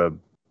more of a,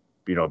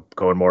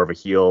 going more of a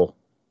heel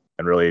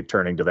and really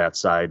turning to that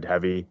side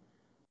heavy,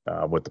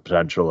 with the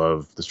potential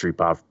of the Street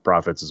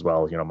Profits as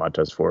well.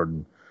 Montez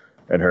Ford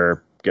and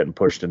her getting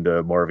pushed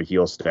into more of a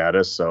heel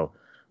status. So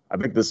I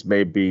think this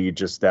may be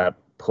just that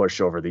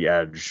push over the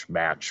edge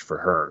match for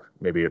her.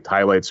 Maybe it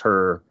highlights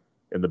her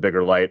in the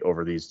bigger light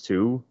over these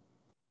 2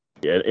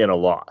 in a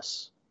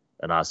loss,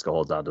 and Asuka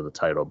holds on to the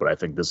title. But I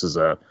think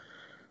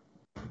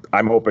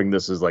I'm hoping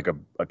this is like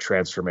a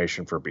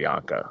transformation for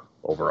Bianca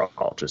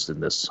overall, just in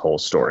this whole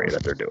story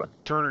that they're doing.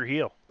 Turn her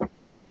heel.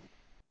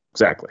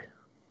 Exactly.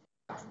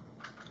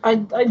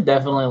 I'd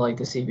definitely like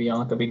to see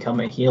Bianca become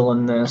a heel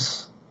in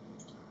this.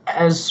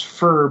 As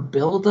for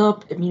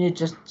build-up, it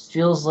just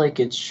feels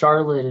like it's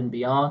Charlotte and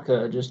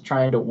Bianca just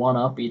trying to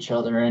one-up each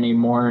other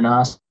anymore, and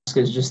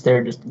Asuka's just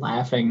there just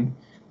laughing,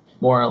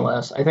 more or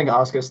less. I think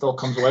Asuka still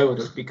comes away with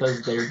it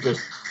because they're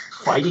just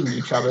fighting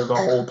each other the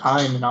whole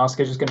time, and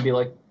Asuka's just going to be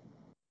like,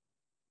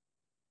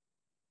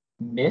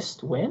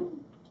 missed win?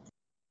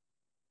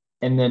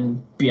 And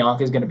then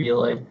Bianca's going to be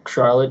like,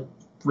 Charlotte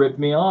ripped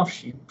me off.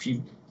 She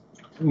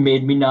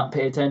made me not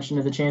pay attention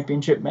to the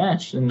championship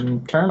match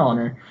and turn on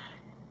her.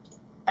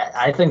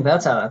 I think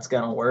that's how that's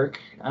going to work.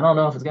 I don't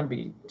know if it's going to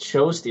be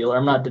show stealer.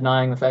 I'm not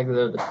denying the fact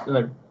that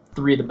they're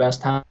 3 of the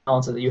best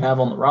talents that you have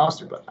on the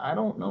roster, but I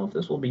don't know if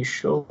this will be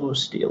show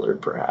stealer,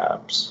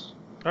 perhaps.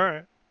 All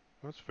right.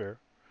 That's fair.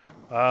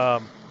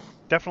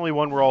 Definitely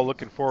one we're all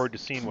looking forward to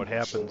seeing what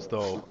happens,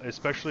 though,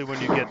 especially when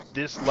you get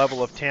this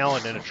level of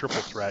talent in a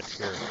triple threat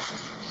here.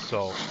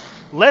 So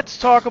let's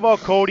talk about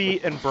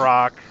Cody and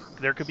Brock.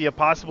 There could be a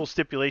possible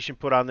stipulation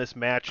put on this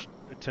match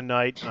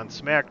tonight on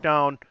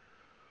SmackDown.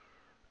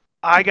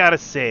 I got to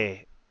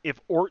say, if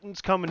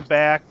Orton's coming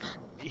back,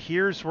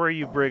 here's where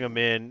you bring him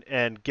in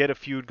and get a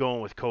feud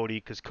going with Cody,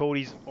 because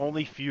Cody's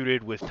only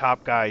feuded with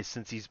top guys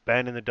since he's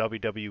been in the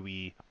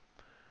WWE.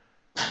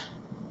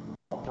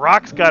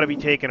 Brock's got to be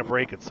taking a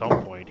break at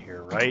some point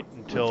here, right?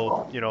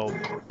 Until,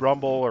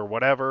 Rumble or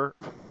whatever.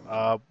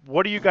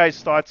 What are you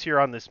guys' thoughts here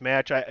on this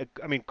match? I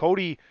mean,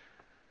 Cody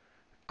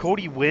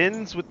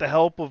wins with the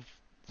help of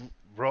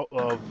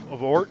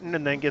Orton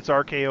and then gets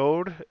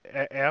RKO'd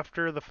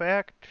after the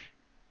fact.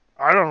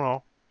 I don't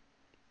know.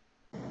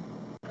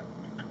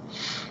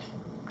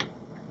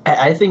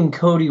 I think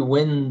Cody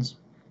wins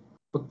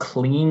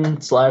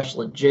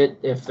clean/legit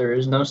if there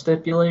is no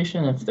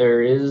stipulation. If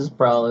there is,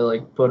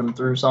 probably put him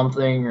through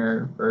something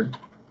or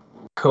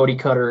Cody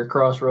cutter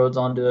crossroads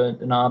onto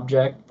an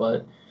object.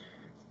 But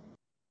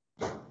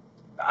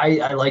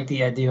I like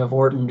the idea of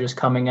Orton just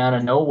coming out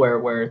of nowhere,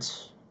 where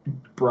it's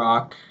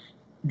Brock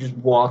just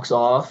walks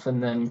off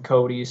and then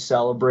Cody's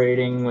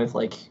celebrating with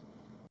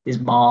his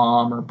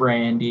mom or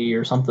Brandy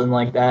or something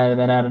like that, and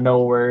then out of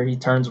nowhere he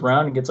turns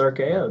around and gets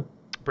RKO'd.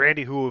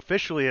 Brandy, who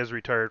officially has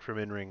retired from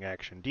in-ring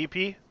action.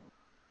 DP?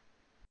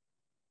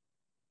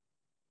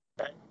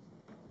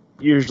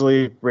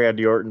 usually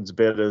Randy Orton's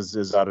bit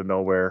is out of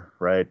nowhere,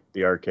 right?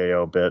 The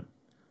RKO bit.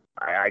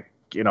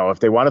 If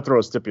they want to throw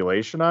a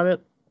stipulation on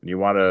it and you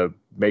want to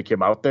make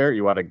him out there,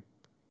 you want to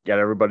get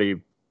everybody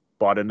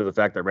bought into the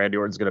fact that Randy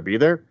Orton's going to be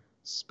there,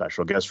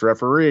 special guest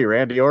referee,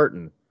 Randy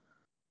Orton.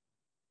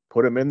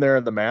 Put him in there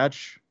in the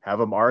match, have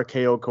him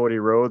RKO Cody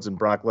Rhodes, and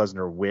Brock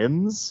Lesnar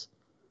wins.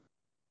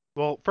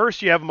 Well,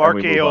 first you have him Then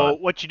we move RKO.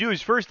 on. What you do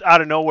is first out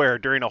of nowhere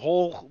during a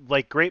whole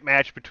great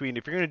match between,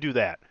 if you're going to do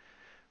that,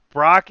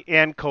 Brock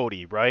and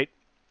Cody, right?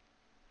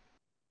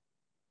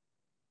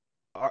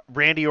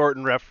 Randy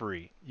Orton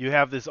referee. You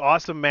have this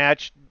awesome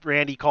match.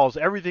 Randy calls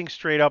everything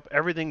straight up.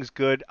 Everything's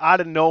good. Out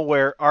of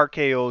nowhere,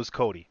 RKO's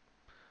Cody.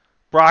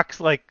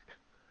 Brock's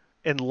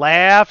and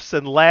laughs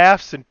and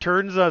laughs and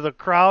turns to the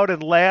crowd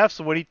and laughs.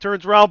 And when he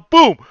turns around,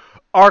 boom,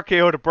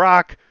 RKO to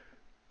Brock.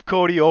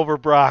 Cody over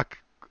Brock.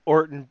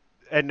 Orton.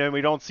 And then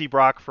we don't see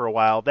Brock for a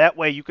while. That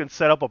way you can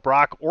set up a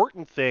Brock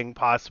Orton thing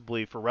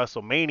possibly for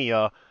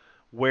WrestleMania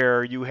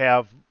where you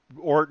have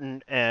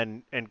Orton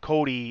and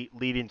Cody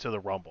leading to the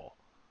Rumble.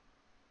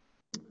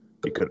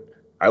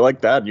 I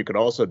like that. You could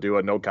also do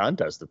a no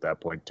contest at that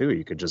point too.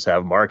 You could just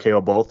have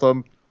RKO both of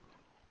them,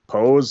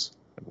 pose,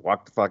 and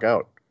walk the fuck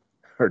out.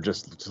 Or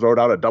just throw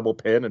down a double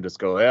pin and just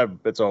go, yeah,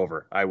 it's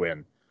over. I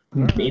win.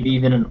 Maybe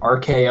even an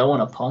RKO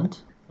and a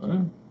punt.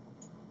 Okay.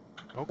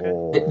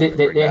 Oh,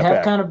 They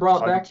have kind of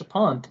brought back the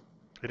punt.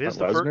 It is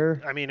Lesnar? the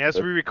first. I mean, as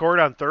we record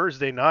on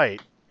Thursday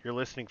night, you're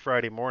listening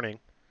Friday morning.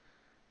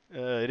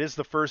 It is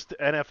the first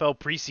NFL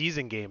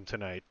preseason game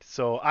tonight.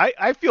 So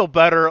I feel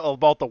better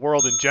about the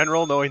world in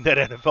general knowing that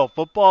NFL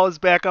football is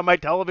back on my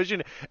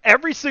television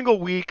every single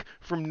week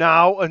from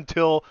now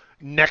until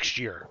next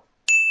year.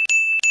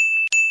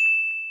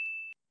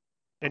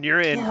 And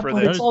you're in for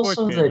but the it's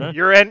also the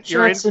you're in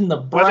Jets and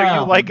the whether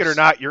you like it or Browns.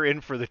 not, you're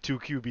in for the 2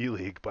 QB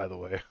league, by the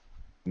way.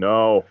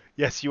 No.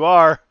 Yes, you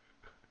are.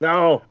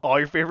 No. All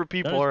your favorite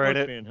people are in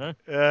it. Fan, huh?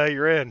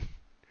 You're in.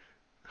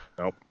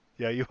 Nope.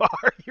 Yeah, you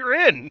are. You're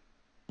in.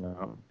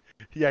 No.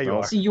 Yeah, you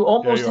are. See, you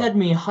almost Yeah, you are. had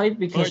me hyped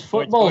because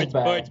Sports, football's sports,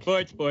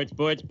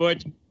 back.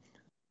 sports.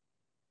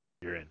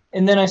 You're in.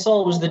 And then I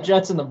saw it was the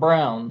Jets and the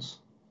Browns.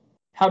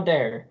 How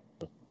dare?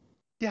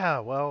 Yeah,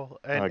 well,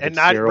 and it's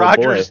not your old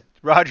Rodgers. boy.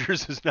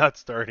 Rodgers is not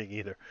starting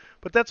either,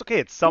 but that's okay.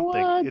 It's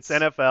something. What? It's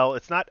NFL.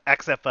 It's not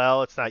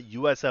XFL. It's not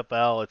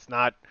USFL. It's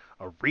not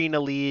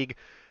Arena League.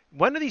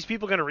 When are these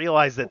people going to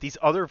realize that these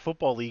other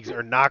football leagues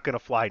are not going to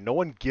fly? No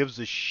one gives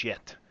a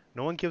shit.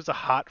 No one gives a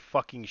hot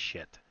fucking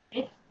shit.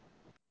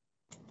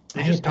 They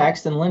Hey, just don't.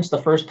 Paxton Lynch,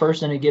 the first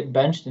person to get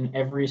benched in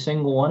every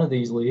single one of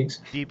these leagues.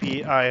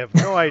 DP, I have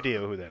no idea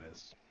who that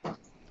is.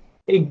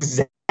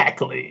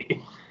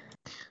 Exactly.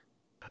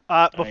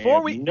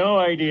 Before we no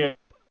idea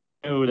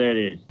who that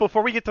is.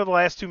 Before we get to the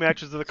last two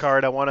matches of the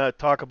card, I want to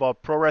talk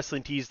about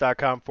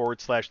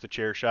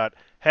ProWrestlingTees.com/thechairshot.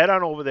 Head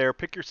on over there,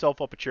 pick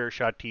yourself up a chair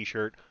shot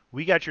t-shirt.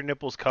 We got your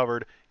nipples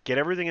covered. Get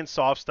everything in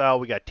soft style.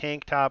 We got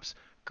tank tops,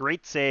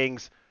 great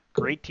sayings,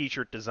 great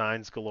t-shirt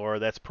designs galore.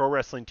 That's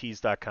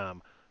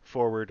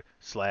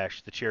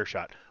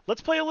ProWrestlingTees.com/thechairshot.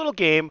 Let's play a little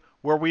game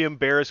where we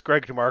embarrass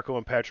Greg DeMarco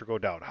and Patrick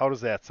O'Dowd. How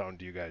does that sound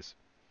to you guys?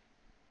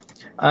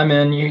 I'm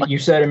in. You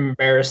said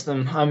embarrass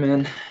them. I'm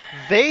in.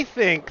 They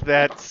think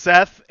that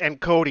Seth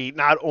and Cody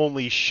not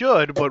only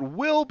should, but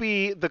will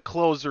be the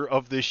closer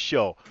of this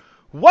show.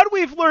 What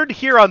we've learned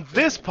here on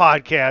this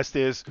podcast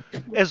is,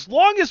 as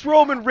long as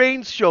Roman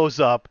Reigns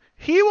shows up,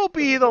 he will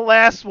be the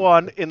last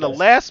one in the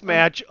last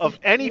match of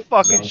any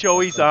fucking show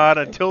he's on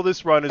until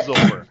this run is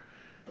over.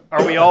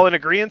 Are we all in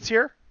agreement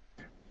here?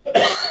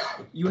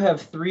 You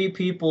have three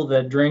people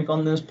that drink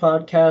on this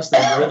podcast,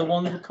 and you're the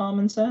ones with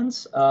common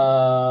sense.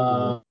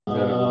 Okay.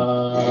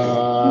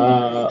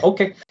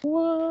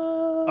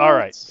 All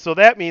right, so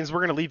that means we're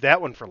going to leave that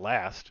one for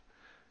last.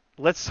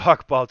 Let's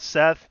talk about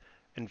Seth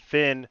and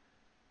Finn.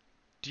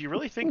 Do you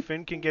really think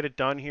Finn can get it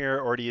done here,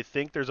 or do you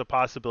think there's a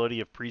possibility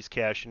of Priest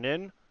cashing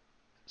in?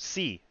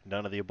 C,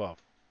 none of the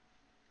above.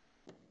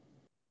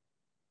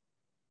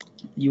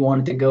 You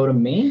wanted to go to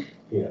me?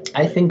 Yeah.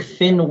 I think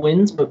Finn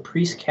wins, but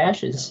Priest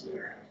cashes.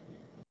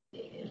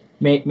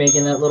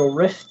 Making that little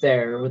rift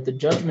there with the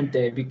Judgment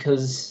Day,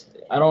 because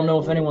I don't know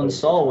if anyone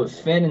saw with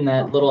Finn in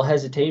that little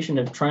hesitation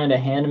of trying to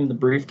hand him the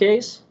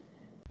briefcase.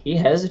 He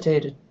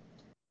hesitated.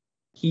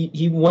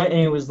 He went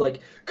and he was like,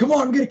 "Come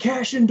on, I'm gonna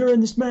cash in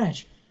during this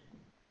match."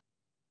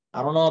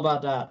 I don't know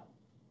about that.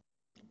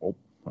 Oh,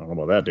 I don't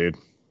know about that, dude.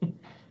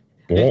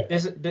 I don't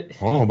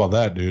know about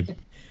that, dude.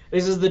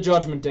 This is the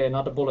Judgment Day,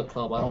 not the Bullet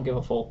Club. I don't give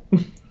a fuck.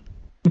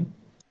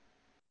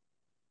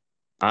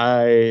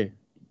 I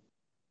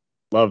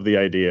love the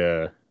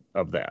idea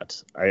of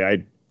that.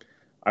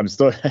 I'm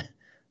still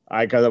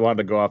I kind of wanted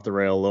to go off the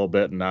rail a little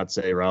bit and not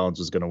say Rollins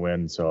was going to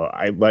win. So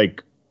I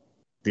like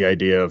the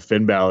idea of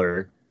Finn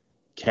Balor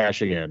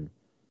cashing in,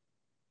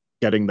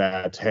 getting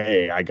that,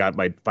 hey,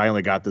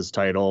 finally got this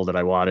title that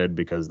I wanted,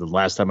 because the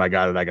last time I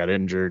got it, I got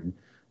injured.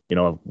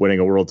 Winning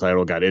a world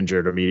title, got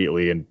injured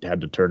immediately and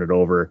had to turn it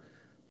over.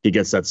 He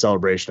gets that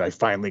celebration. I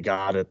finally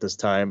got it this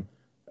time.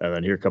 And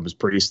then here comes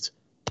Priest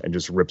and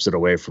just rips it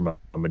away from him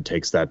and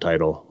takes that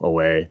title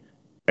away.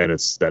 And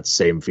it's that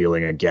same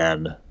feeling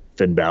again.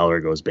 Finn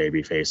Balor goes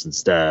babyface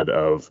instead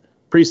of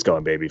Priest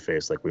going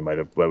babyface, like we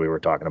were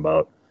talking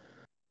about.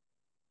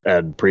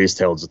 And Priest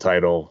holds the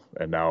title,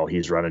 and now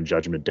he's running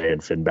Judgment Day,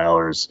 and Finn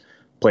Balor's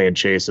playing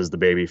chase as the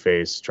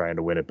babyface, trying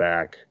to win it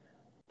back.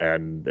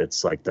 And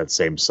it's like that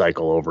same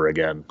cycle over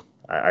again.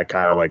 I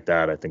kind of like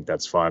that. I think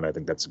that's fun. I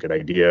think that's a good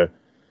idea.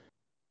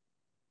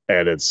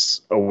 And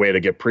it's a way to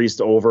get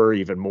Priest over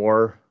even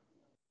more.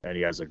 And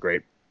he has a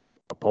great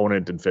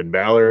opponent in Finn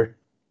Balor.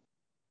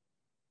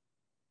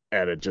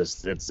 And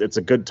it's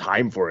a good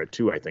time for it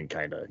too, I think,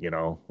 kind of,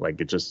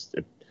 like it's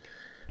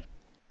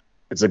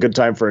a good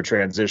time for a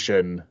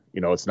transition.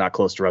 It's not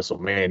close to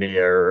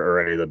WrestleMania or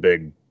any of the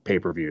big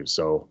pay-per-views.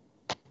 So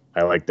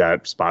I like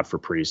that spot for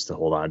Priest to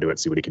hold on to it,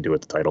 see what he can do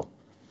with the title.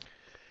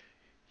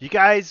 You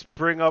guys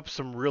bring up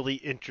some really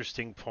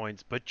interesting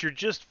points, but you're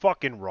just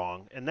fucking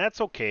wrong, and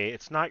that's okay.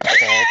 It's not your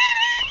fault.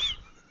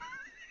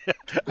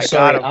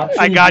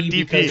 I got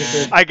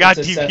DP. I got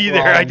DP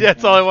there.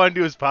 That's all I want to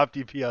do is pop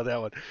DP on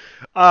that one.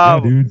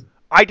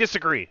 I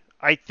disagree.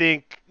 I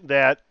think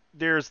that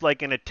there's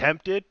like an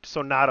attempted,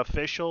 so not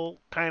official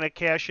kind of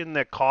cash in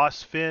that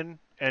costs Finn,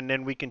 and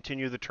then we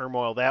continue the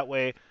turmoil that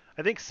way.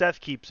 I think Seth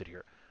keeps it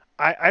here.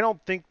 I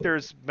don't think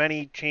there's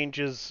many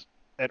changes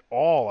at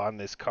all on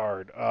this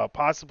card.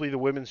 Possibly the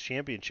Women's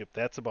Championship.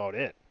 That's about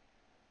it.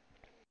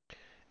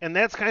 And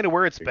that's kind of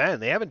where it's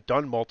been. They haven't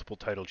done multiple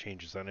title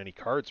changes on any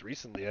cards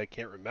recently. I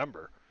can't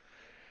remember.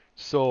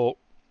 So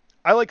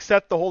I like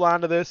Seth to hold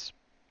on to this.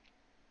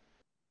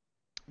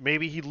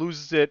 Maybe he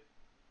loses it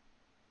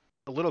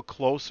a little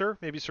closer.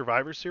 Maybe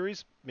Survivor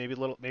Series.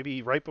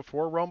 Maybe right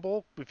before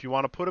Rumble. If you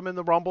want to put him in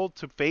the Rumble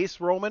to face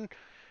Roman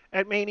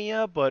at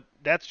Mania. But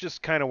that's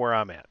just kind of where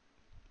I'm at.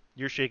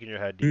 You're shaking your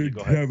head. Big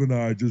Kevin,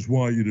 I just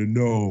want you to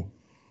know,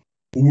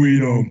 we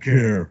don't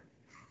care.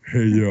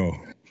 Hey, yo.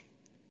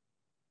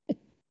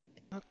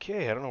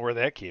 Okay, I don't know where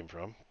that came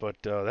from, but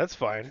that's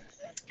fine.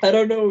 I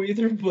don't know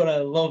either, but I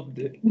loved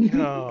it.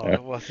 No,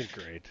 it wasn't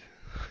great.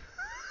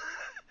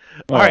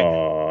 All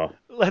right,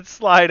 let's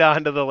slide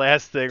on to the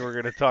last thing we're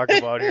going to talk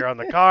about here on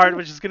the card,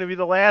 which is going to be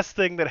the last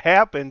thing that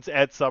happens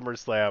at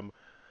SummerSlam.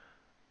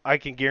 I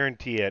can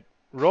guarantee it.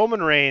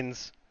 Roman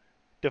Reigns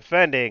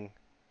defending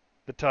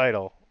the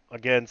title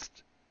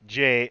against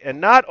Jay,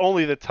 and not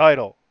only the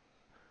title,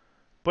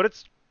 but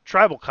it's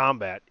tribal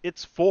combat.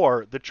 It's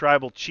for the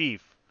tribal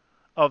chief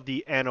of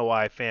the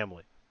NOI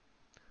family.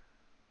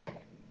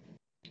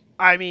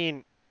 I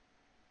mean,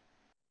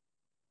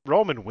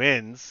 Roman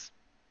wins.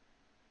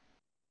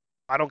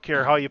 I don't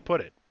care how you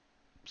put it.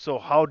 So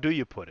how do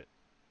you put it?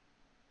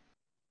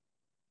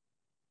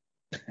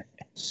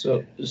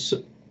 So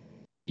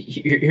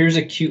here's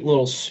a cute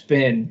little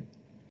spin.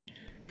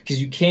 Because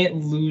you can't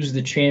lose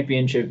the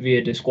championship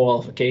via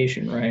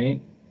disqualification, right?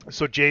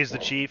 So Jay's the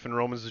chief and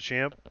Roman's the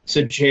champ?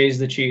 So Jay's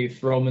the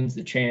chief, Roman's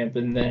the champ,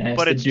 and then has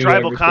but to it's do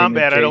tribal everything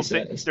combat. that Jay I don't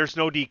says. think there's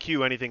no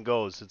DQ. Anything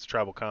goes. It's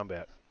tribal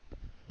combat.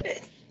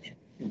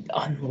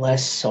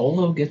 Unless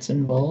Solo gets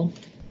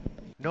involved.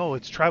 No,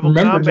 it's tribal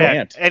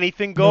combat.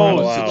 Anything goes.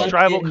 It's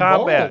tribal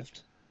combat.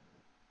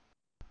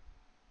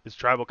 It's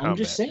tribal combat. I'm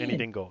just saying.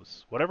 Anything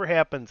goes. Whatever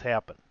happens,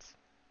 happens.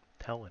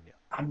 I'm telling you.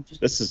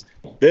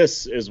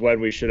 This is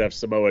when we should have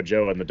Samoa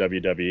Joe in the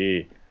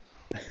WWE.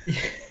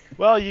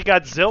 Well, you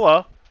got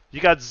Zilla. You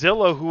got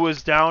Zilla, who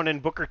was down in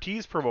Booker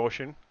T's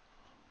promotion.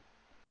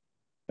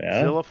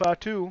 Yeah. Zilla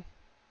Fatu.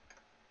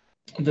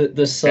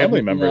 The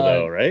family member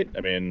though, right?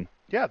 I mean.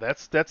 Yeah,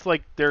 that's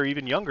like their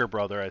even younger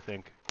brother, I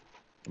think.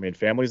 I mean,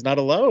 family's not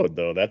allowed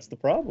though. That's the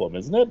problem,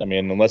 isn't it? I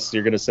mean, unless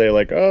you're gonna say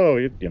like, oh,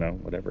 you know,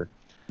 whatever.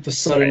 The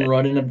sudden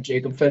run-in of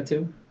Jacob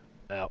Fatu.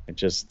 No.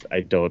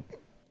 I don't.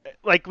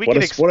 Like what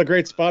a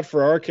great spot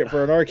for an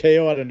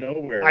RKO out of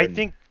nowhere. I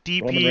think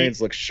DP Roman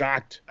Reigns looks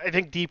shocked. I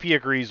think DP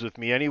agrees with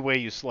me. Any way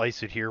you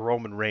slice it here,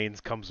 Roman Reigns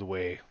comes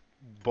away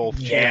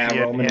both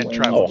champion Roman and wins.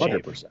 tribal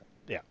 100%.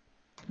 Yeah.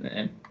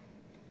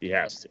 He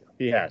has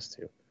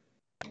to.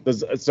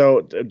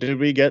 So did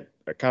we get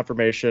a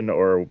confirmation,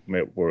 or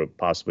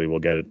possibly we'll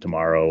get it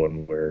tomorrow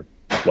when we're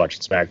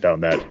watching SmackDown,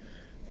 that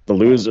the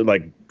loser,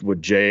 like,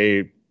 would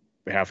Jay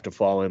have to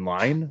fall in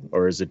line,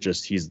 or is it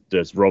just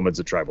Roman's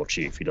a tribal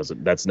chief? He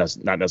doesn't. That's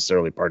not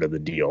necessarily part of the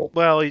deal.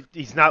 Well,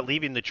 he's not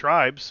leaving the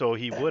tribe, so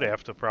he would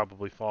have to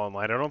probably fall in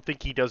line. I don't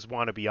think he does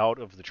want to be out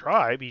of the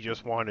tribe. He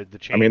just wanted the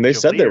change. I mean, they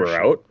said leadership. they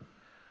were out.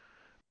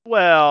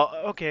 Well,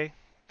 okay,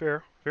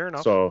 fair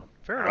enough. So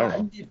fair I enough.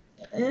 don't know.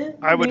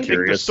 I would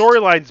think the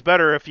storyline's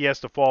better if he has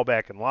to fall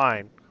back in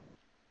line,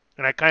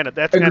 and that's kind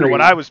of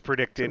what I was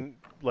predicting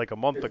like a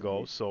month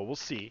ago. So we'll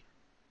see.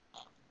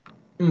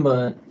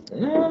 But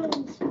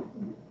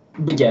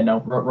yeah, no,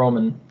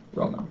 Roman.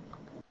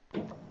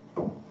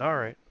 All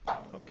right.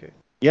 Okay.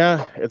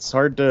 Yeah, it's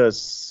hard to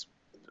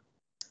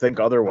think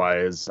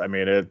otherwise. I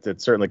mean, it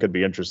certainly could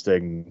be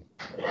interesting,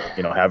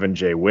 having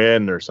Jay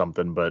win or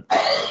something, but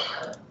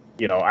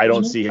I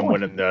don't see him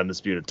winning the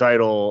undisputed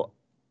title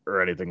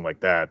or anything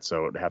like that.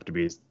 So it'd have to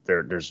be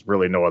there's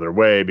really no other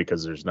way,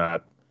 because there's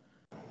not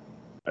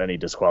any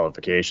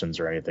disqualifications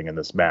or anything in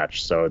this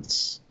match. So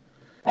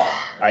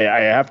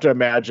I have to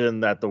imagine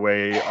that the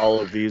way all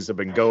of these have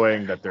been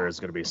going, that there is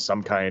going to be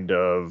some kind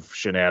of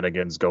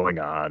shenanigans going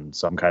on,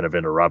 some kind of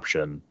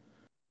interruption,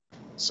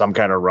 some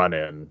kind of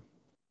run-in,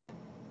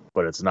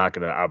 but it's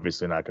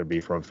obviously not going to be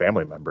from a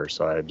family member.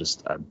 So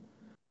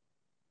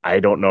I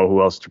don't know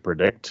who else to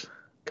predict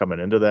coming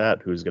into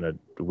that.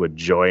 Would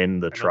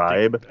join the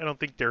tribe? I don't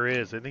think there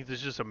is. I think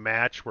there's just a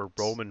match where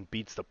Roman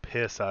beats the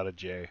piss out of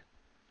Jay.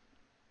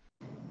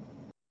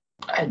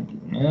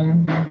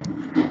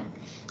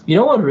 You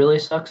know what really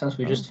sucks? Since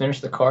we just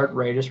finished the card,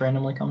 Ray just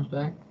randomly comes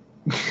back.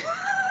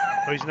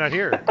 Oh, he's not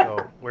here. Oh,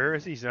 where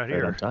is he? He's not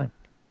here. On time.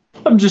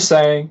 I'm just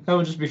saying. That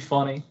would just be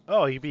funny.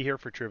 Oh, he'd be here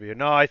for trivia.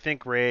 No, I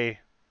think Ray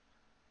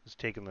is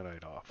taking the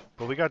night off.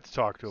 But we got to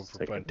talk to him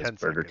for about 10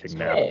 Burger seconds. King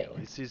nap.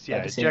 He's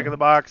Jack in the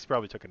Box.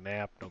 Probably took a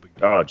nap. No big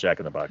deal. Oh, Jack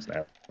in the Box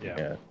nap.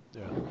 Yeah.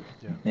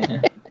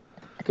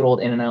 Good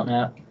old In-N-Out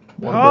nap.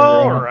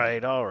 All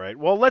right.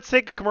 Well, let's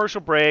take a commercial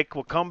break.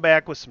 We'll come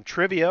back with some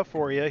trivia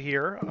for you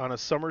here on a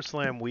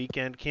SummerSlam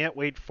weekend. Can't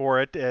wait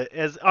for it.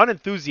 As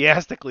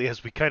unenthusiastically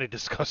as we kind of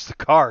discussed the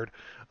card,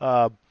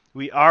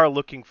 we are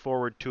looking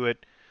forward to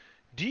it.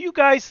 Do you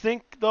guys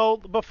think, though,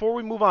 before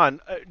we move on,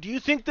 do you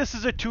think this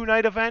is a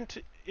 2-night event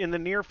in the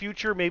near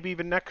future, maybe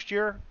even next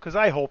year? Because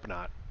I hope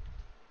not.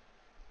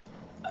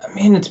 I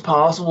mean, it's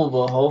possible,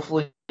 but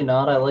hopefully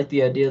not. I like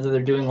the idea that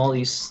they're doing all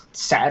these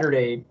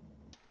Saturday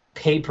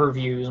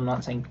pay-per-views. I'm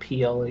not saying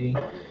PLE.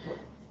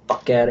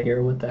 Fuck out of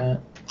here with that.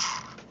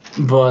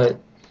 But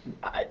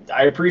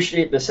I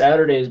appreciate the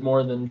Saturdays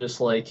more than just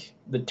like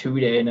the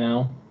 2-day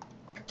now.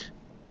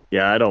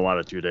 Yeah, I don't want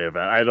a 2-day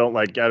event. I don't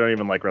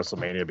even like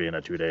WrestleMania being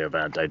a 2-day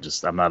event.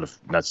 I'm not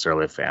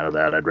necessarily a fan of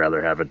that. I'd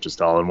rather have it just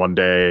all in one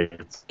day.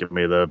 Give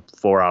me the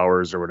 4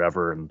 hours or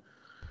whatever, and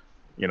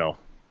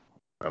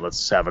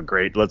let's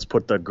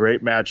put the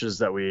great matches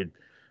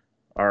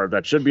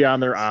that should be on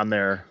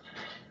there,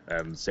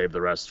 and save the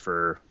rest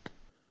for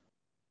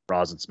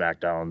Raws and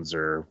SmackDowns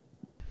or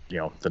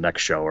the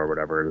next show or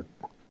whatever.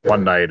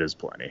 One night is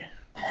plenty.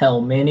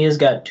 Hell, Mania's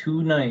got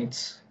 2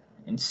 nights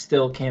and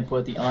still can't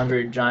put the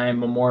Andre Giant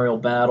Memorial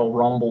Battle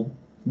Rumble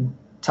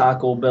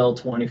Taco Bell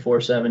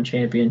 24/7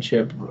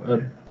 Championship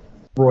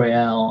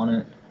Royale on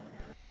it.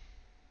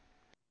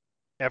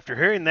 After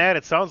hearing that,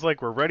 it sounds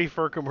like we're ready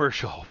for a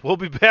commercial. We'll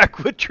be back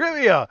with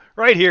trivia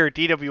right here at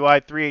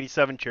DWI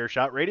 387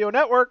 Chairshot Radio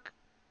Network.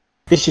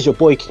 This is your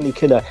boy Kenny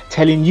Killer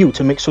telling you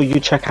to make sure you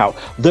check out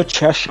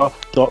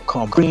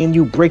thechairshot.com, bringing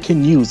you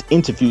breaking news,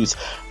 interviews,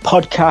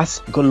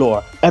 podcasts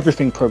galore,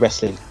 everything pro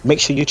wrestling. Make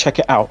sure you check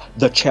it out,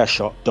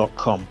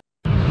 thechairshot.com.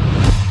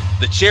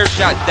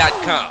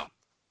 Thechairshot.com.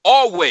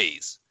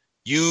 Always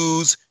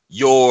use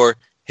your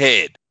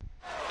head.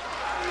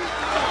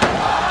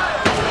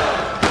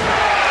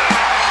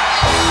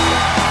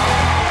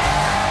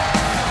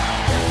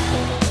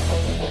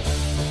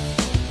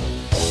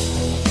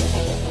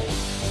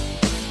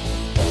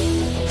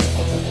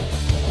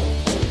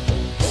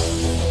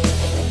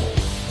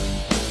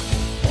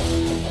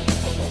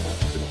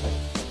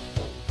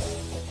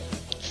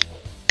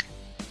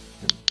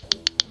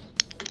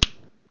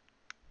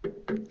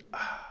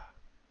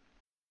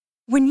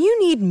 When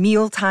you need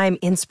mealtime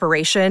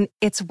inspiration,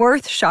 it's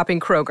worth shopping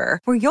Kroger,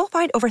 where you'll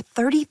find over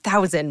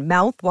 30,000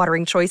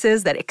 mouth-watering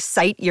choices that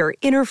excite your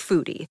inner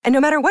foodie. And no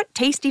matter what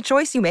tasty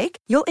choice you make,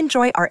 you'll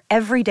enjoy our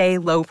everyday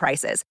low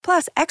prices,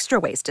 plus extra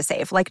ways to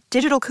save, like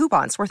digital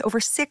coupons worth over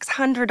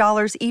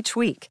 $600 each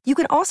week. You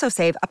can also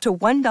save up to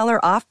 $1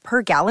 off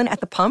per gallon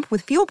at the pump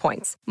with fuel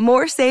points.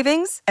 More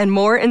savings and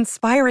more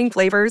inspiring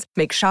flavors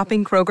make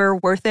shopping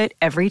Kroger worth it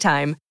every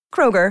time.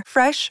 Kroger,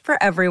 fresh for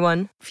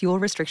everyone. Fuel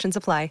restrictions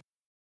apply.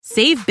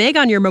 Save big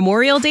on your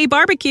Memorial Day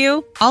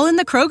barbecue, all in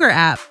the Kroger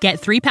app. Get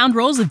 3-pound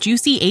rolls of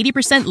juicy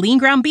 80% lean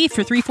ground beef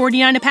for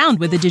 $3.49 a pound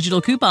with a digital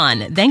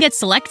coupon. Then get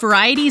select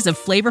varieties of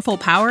flavorful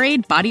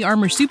Powerade, Body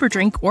Armor Super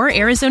Drink, or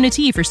Arizona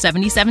tea for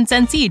 77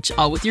 cents each,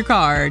 all with your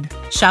card.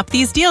 Shop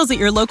these deals at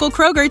your local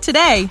Kroger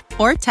today,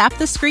 or tap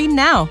the screen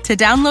now to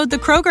download the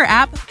Kroger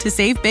app to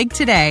save big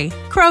today.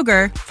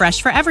 Kroger,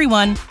 fresh for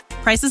everyone.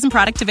 Prices and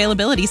product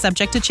availability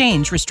subject to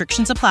change.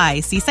 Restrictions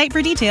apply. See site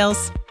for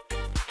details.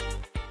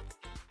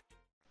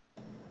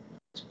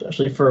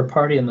 Especially for a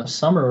party in the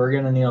summer, we're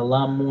going to need a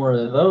lot more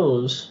of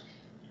those.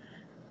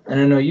 And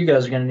I know you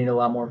guys are going to need a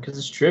lot more because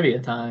it's trivia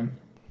time.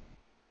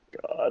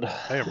 God.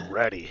 I am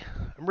ready.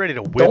 I'm ready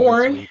to win Don't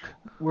worry. this week.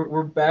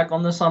 We're back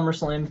on the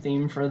SummerSlam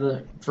theme for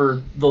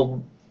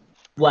the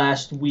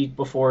last week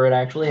before it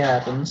actually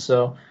happens.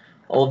 So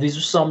all of these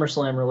are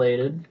SummerSlam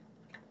related.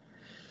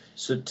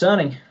 So,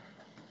 Tony,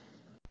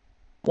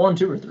 1,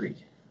 2, or 3?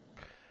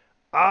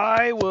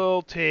 I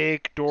will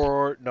take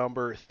door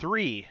number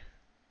 3.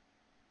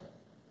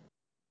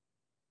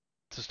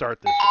 To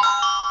start this one.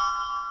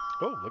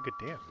 Oh, look at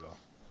Dan go.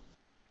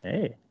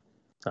 Hey.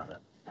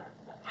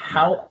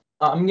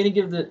 I'm going to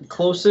give the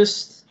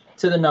closest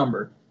to the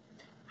number.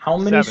 How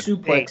many 7,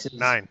 suplexes 8,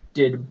 9,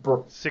 did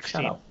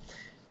 16.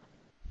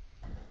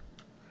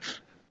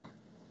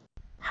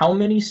 How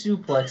many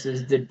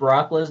suplexes did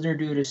Brock Lesnar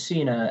do to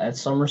Cena at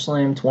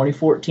SummerSlam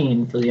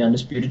 2014 for the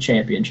Undisputed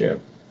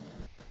Championship?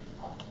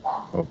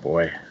 Oh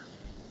boy.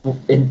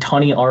 And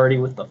Tunney already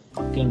with the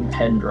fucking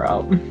pen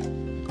drop.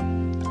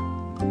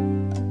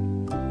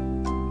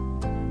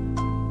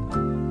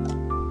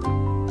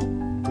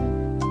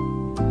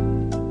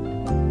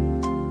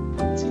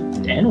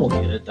 Dan will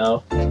get it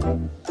though.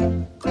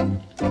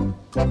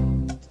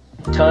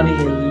 Tunney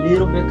a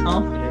little bit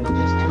confident in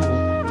this too.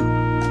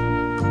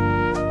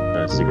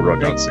 So you wrote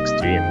down 16.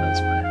 That's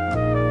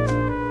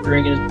fine.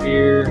 Drinking his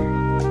beer,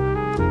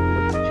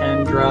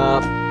 pen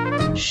drop,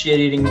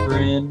 shit-eating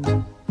grin,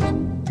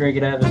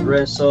 drinking out of his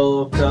red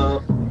Solo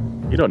cup.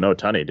 You don't know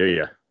Tunney, do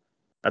you?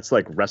 That's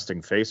like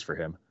resting face for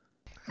him.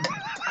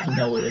 I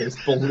know it is.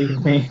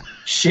 Believe me.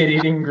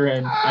 Shit-eating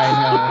grin.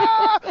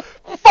 I know.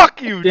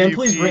 Fuck you, Dan, DP.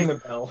 please ring the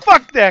bell.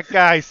 Fuck that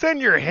guy.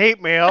 Send your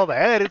hate mail.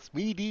 That it's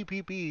me,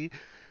 DPP.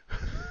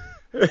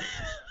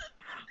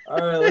 All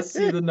right, let's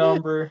see the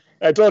number.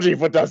 I told you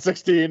put down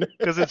 16.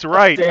 Because it's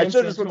right. I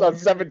should have just put down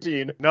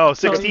 17. No,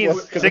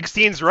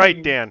 16's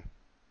right, Dan.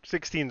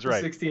 16's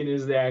right. 16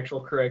 is the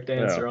actual correct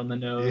answer on the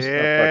nose.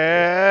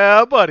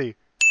 Yeah, buddy.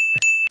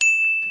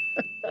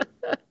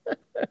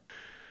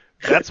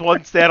 That's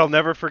one stat I'll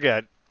never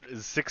forget.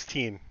 Is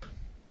 16.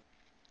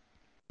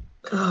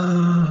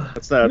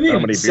 That's not how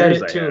many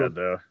beers I had,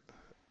 though.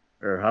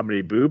 Or how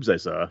many boobs I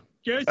saw.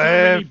 Guess how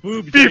many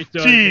boobs I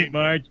saw today,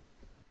 Marge?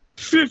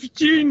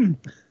 15!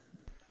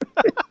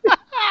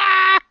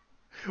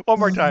 One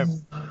more time.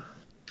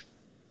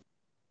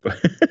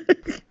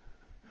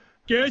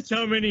 Guess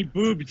how many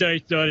boobs I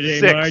saw today,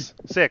 6. Marge?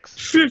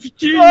 6.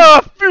 15!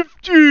 Ah,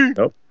 15!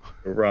 Nope.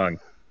 You're wrong.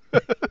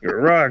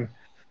 You're wrong.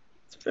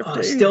 It's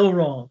 15. Still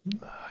wrong.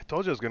 I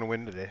told you I was going to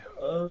win today.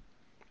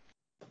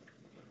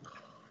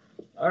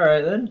 All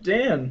right, then,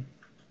 Dan.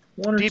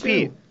 1 or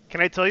DP, 2.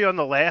 can I tell you on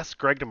the last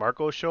Greg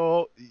DeMarco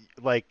show,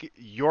 like,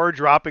 your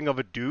dropping of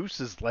a deuce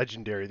is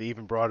legendary. They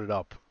even brought it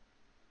up.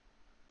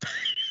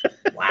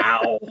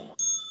 Wow.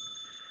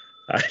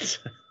 It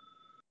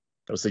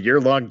was a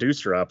year-long deuce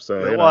drop,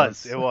 so It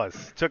was.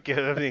 Took you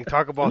everything.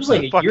 Talk about It was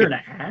like the a fucking, year and a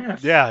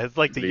half. Yeah, it's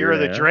like the year of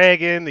the and a half.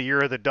 dragon, the year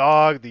of the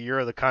dog, the year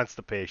of the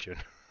constipation.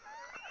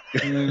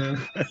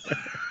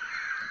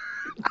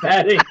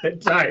 That ain't the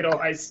title,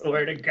 I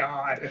swear to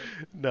God.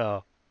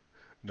 No,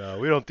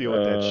 we don't deal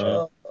with that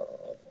shit.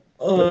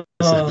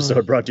 This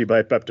episode brought to you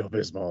by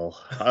Pepto-Bismol.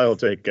 I'll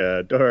take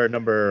door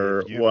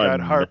number You 1. got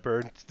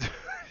heartburn,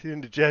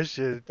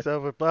 indigestion,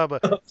 blah, blah, blah,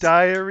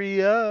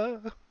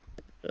 diarrhea.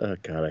 Oh,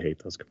 God, I hate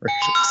those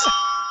commercials.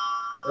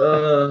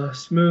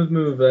 Smooth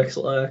move,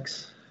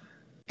 XLX.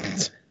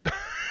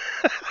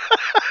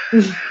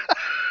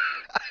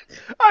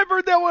 I've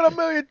heard that one a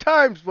million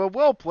times, but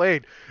well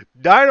played.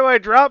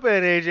 Dynamite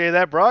drop-in, AJ.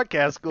 That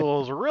broadcast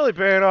school is really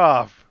paying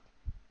off.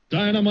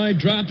 Dynamite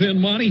drop-in,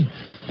 Monty.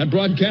 That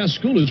broadcast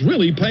school has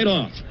really paid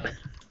off.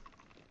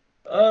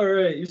 All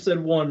right, you said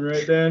 1,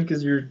 right, Dan?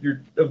 Because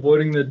you're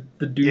avoiding the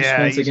deuce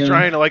Yeah, once he's again.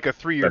 trying to like a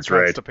 3-year That's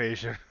right.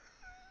 constipation.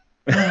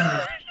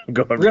 We're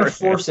We're gonna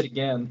force it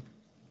again.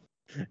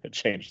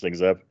 Change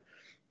things up.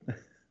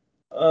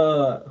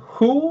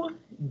 Who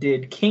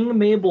did King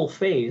Mabel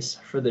face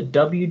for the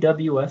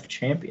WWF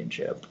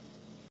Championship?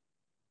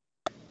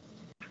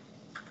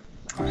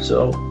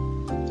 So,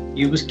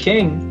 he was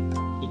king,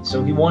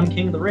 so he won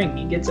King of the Ring.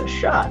 He gets a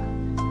shot.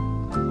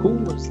 Who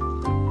was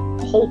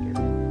the holder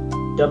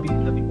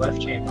WWF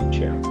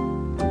Championship?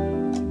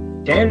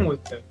 Dan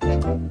with the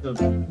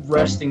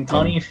resting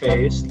Tunney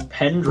face, the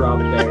pen drop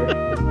there.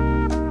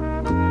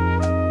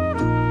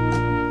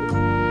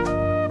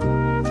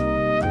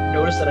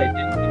 Notice that I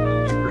didn't give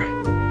a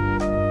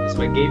year.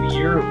 So I gave a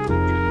year of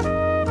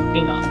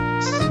working on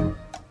this.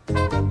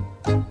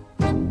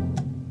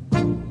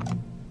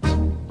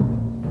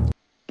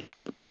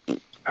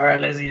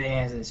 Alright, let's see the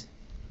answers.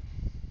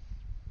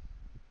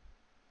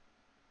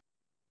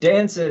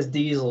 Dan says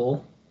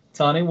Diesel.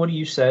 Tony, what do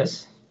you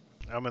says?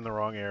 I'm in the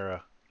wrong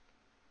era.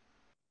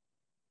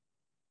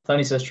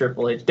 Tony says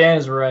Triple H. Dan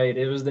is right.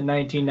 It was the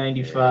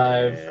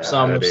 1995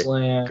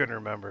 SummerSlam. Couldn't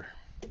remember.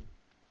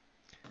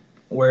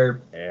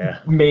 Where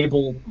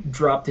Mabel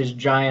dropped his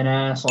giant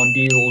ass on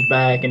Diesel's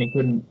back and he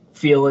couldn't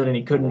feel it and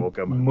he couldn't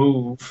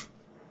move.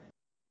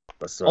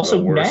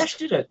 Also, Nash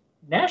did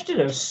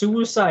a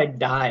suicide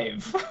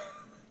dive.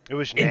 It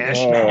was in Nash.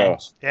 this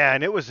match. Yeah,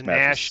 and it was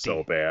nasty.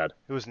 So bad.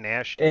 It was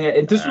nasty.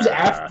 And this was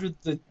after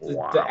the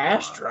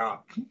ass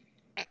drop.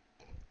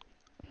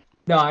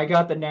 No, I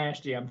got the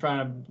nasty. I'm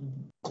trying to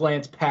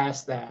glance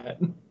past that.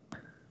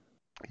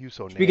 You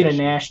so Speaking nasty.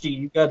 of nasty,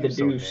 you got the You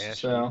so deuce.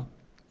 nasty. So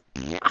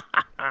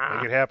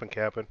Make it happen,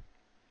 Captain.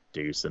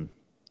 Deucing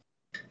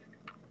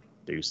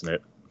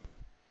it.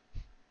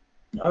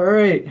 all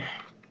right.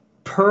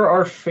 Per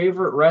our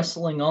favorite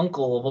wrestling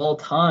uncle of all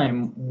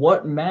time,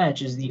 what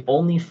match is the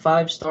only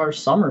 5-star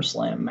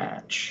SummerSlam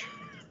match?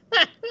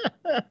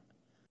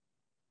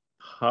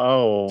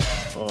 Oh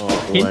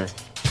boy.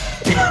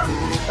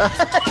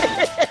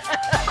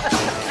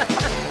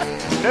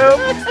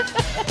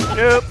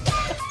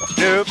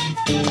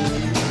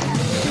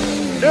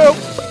 Nope.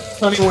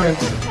 Tony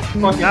wins.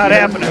 Not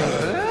happening.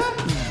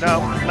 No,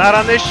 not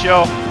on this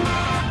show.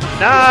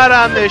 Not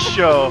on this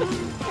show.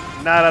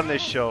 Not on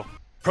this show.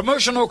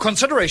 Promotional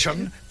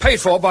consideration paid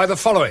for by the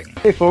following.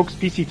 Hey folks,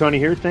 PC Tony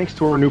here. Thanks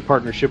to our new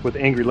partnership with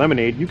Angry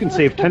Lemonade, you can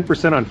save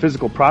 10% on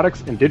physical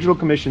products and digital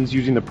commissions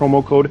using the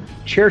promo code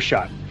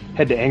ChairShot.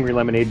 Head to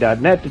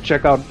angrylemonade.net to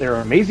check out their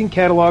amazing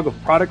catalog of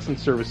products and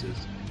services.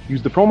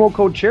 Use the promo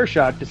code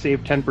ChairShot to save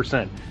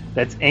 10%.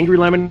 That's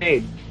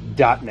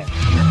angrylemonade.net.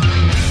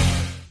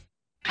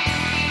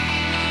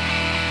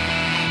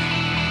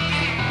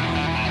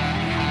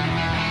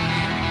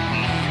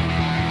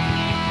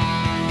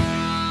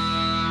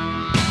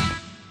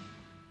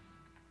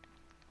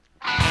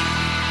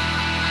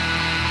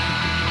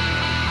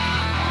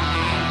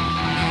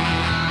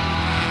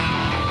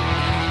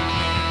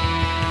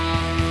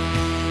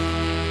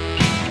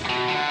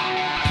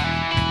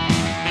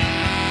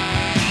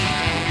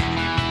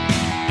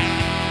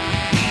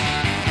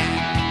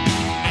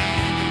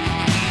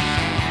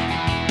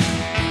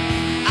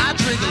 I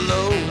drink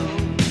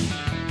alone.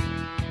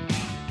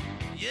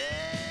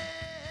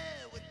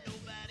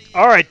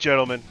 All right,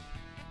 gentlemen.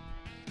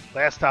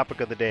 Last topic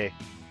of the day.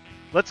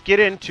 Let's get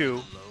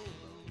into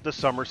the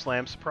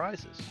SummerSlam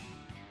surprises.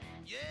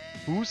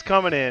 Who's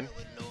coming in?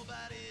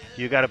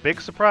 You got a big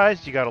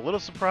surprise? You got a little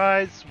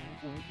surprise?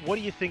 What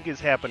do you think is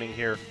happening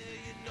here?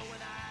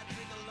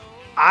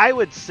 I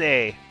would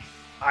say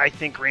I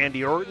think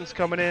Randy Orton's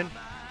coming in.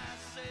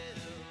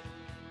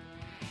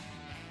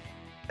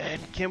 And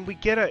can we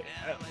get at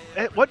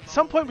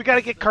some point we got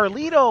to get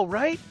Carlito,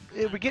 right?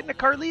 Are we getting a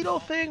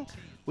Carlito thing?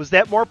 Was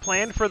that more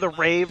planned for the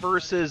Ray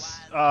versus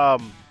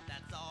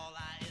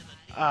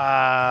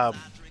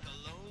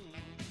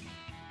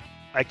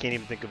I can't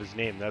even think of his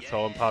name. That's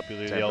how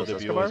unpopular Santos the LWO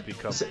Escobar? has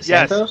become. Yes.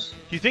 Santos?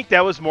 Do you think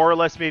that was more or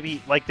less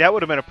maybe like that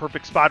would have been a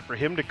perfect spot for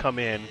him to come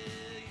in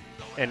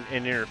and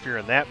interfere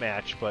in that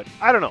match? But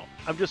I don't know.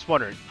 I'm just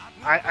wondering.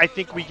 I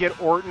think we get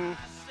Orton.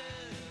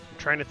 I'm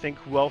trying to think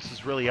who else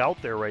is really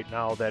out there right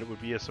now that would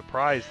be a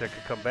surprise that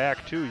could come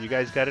back too. You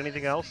guys got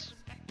anything else?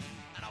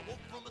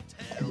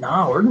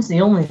 No, Orton's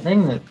the only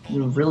thing that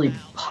really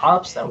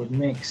pops that would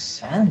make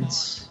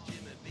sense.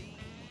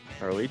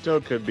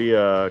 Carlito could be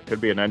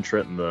an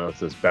entrant in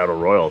this battle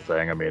royal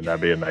thing. I mean,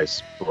 that'd be a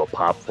nice little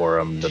pop for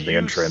him in the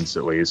entrance,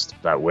 at least.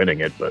 Not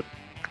winning it, but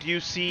Do you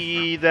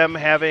see them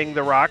having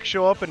The Rock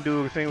show up and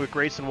do a thing with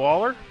Grayson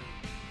Waller?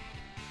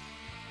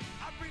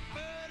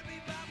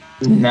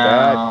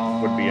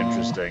 No. that would be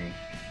interesting.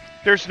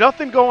 There's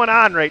nothing going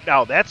on right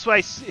now. That's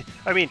why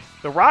The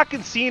Rock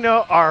and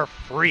Cena are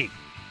free.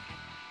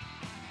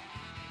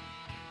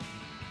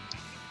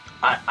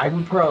 I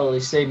would probably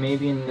say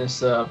maybe in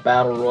this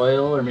Battle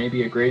Royal or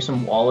maybe a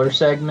Grayson Waller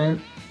segment,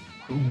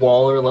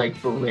 Waller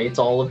like berates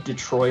all of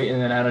Detroit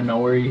and then out of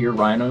nowhere you hear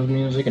Rhino's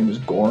music and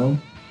just gore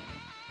him.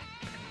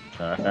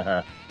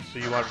 So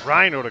you want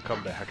Rhino to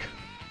come back?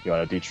 You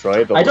want a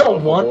Detroit? I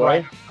don't want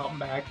Rhino to come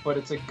back, but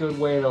it's a good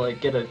way to like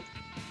get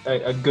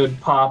a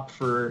good pop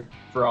for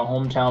a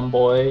hometown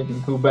boy,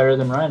 and who better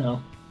than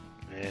Rhino?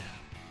 Yeah.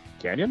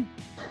 Canyon?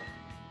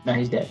 No,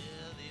 he's dead.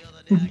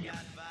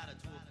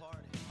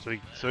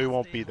 So he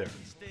won't be there.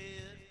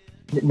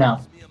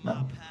 No.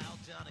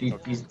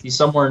 He's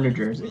somewhere in New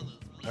Jersey.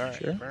 All right,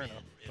 Sure. fair enough.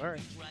 All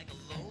right.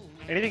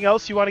 Anything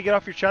else you want to get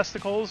off your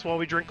chesticles while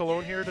we drink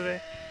alone here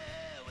today?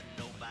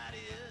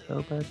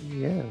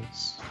 Nobody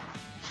else.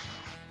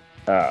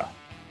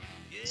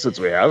 Since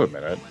we have a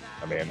minute,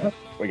 I mean,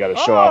 we got to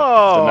show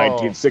off the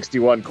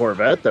 1961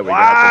 Corvette that we got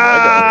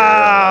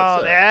Wow,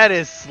 from Lego. that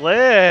is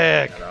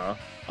slick.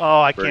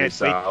 Oh, I Pretty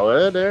can't wait.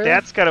 solid there.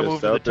 That's got to Just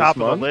move to the out this top of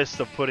the month. list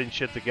of putting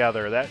shit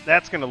together.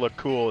 That's going to look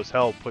cool as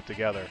hell put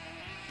together.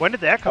 When did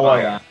that come Oh,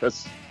 out? yeah. Did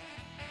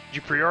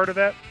you pre-order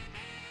that?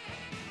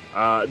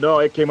 No,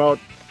 it came out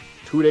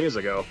 2 days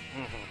ago.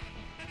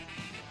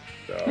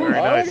 So, Very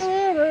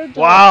nice.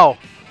 Wow.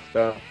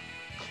 So,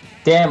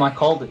 Damn, I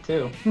called it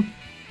too. there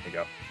you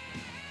go.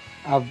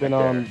 I've been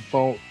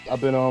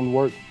on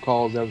work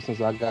calls ever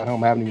since I got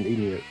home. I haven't even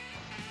eaten yet.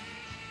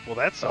 Well,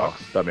 that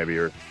sucks. Thought maybe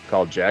you were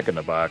called Jack in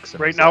the Box.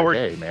 And Right was now like,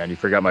 we're- hey man, you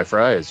forgot my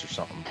fries or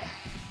something.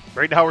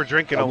 Right now we're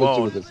drinking I'll get you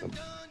alone. with this one.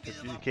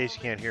 In case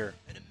you can't hear.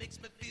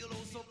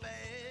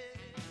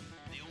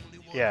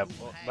 Yeah,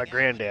 well, my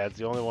granddad's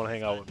the only one to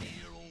hang out with me.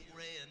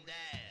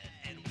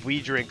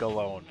 We drink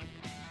alone.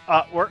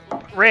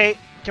 Ray,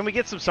 can we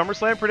get some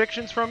SummerSlam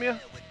predictions from you?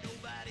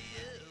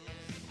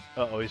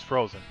 Uh-oh, he's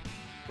frozen.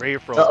 Ray, you're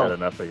frozen. Had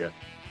enough of you.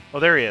 Oh,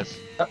 there he is.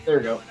 Oh, there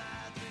we go.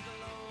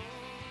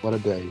 What a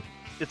day.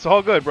 It's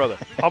all good, brother.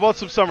 How about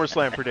some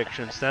SummerSlam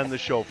predictions to end the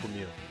show from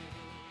you?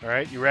 All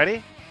right, you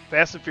ready?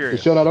 Fast and The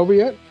Furious. show not over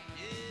yet?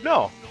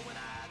 No.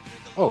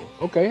 Oh,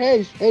 okay.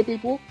 Hey,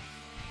 people.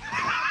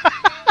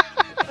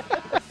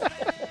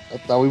 I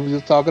thought we were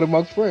just talking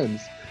amongst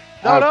friends.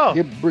 No.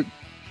 Get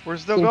We're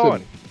still Soon to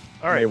going. me.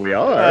 All right. We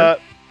are.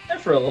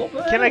 For a little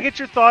bit. Can I get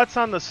your thoughts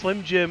on the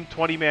Slim Jim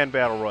 20-man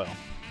Battle Royal?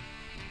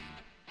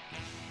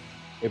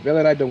 If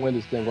LA Knight don't win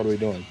this thing, what are we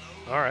doing?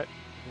 All right.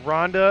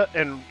 Ronda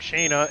and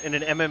Shayna in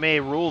an MMA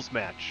rules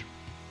match.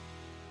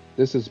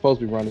 This is supposed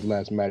to be Ronda's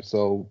last match,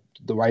 so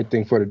the right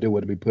thing for her to do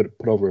would be put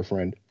over a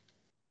friend.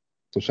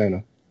 So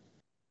Shayna.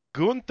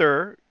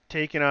 Gunther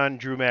taking on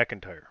Drew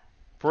McIntyre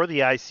for the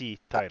IC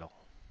title?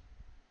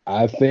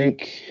 I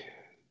think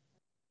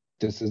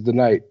this is the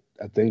night.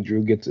 I think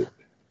Drew gets it.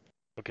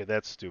 Okay,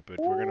 that's stupid.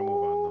 We're gonna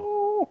move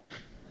on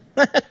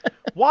though.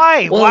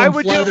 Why? Well, Why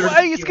would you? flattered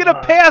Why he's gonna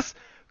are. pass?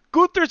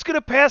 Gunther's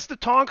gonna pass the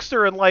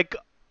Tonkster in like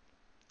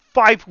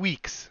 5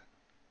 weeks.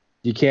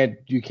 You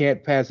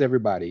can't pass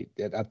everybody.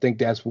 I think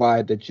that's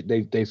why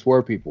they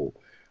swerve people.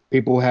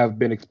 People have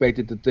been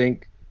expected to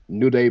think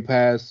New Day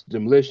passed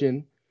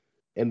Demolition,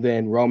 and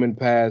then Roman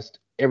passed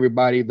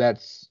everybody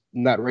that's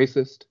not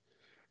racist,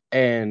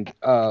 and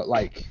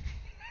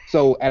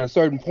so at a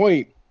certain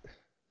point,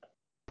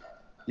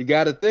 you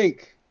got to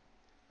think,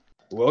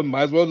 well,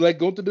 might as well let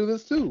Gunther do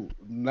this too.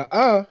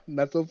 Nuh-uh,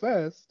 not so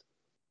fast.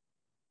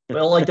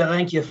 Well, I'd like to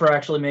thank you for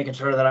actually making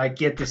sure that I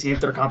get this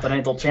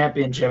Intercontinental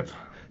Championship.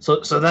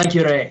 So thank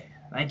you, Ray.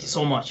 Thank you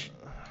so much.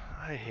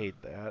 I hate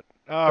that.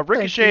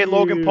 Ricochet and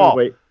Logan Paul.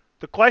 Wait.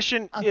 The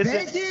question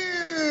isn't. Thank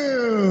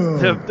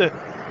you.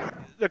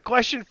 The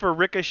question for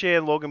Ricochet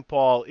and Logan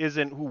Paul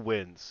isn't who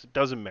wins. It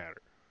doesn't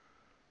matter.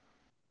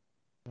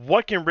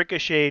 What can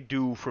Ricochet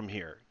do from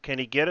here? Can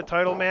he get a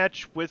title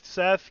match with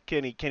Seth?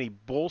 Can he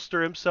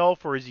bolster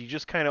himself, or is he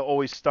just kind of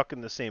always stuck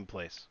in the same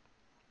place?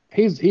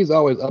 He's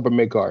always upper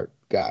mid card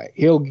guy.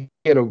 He'll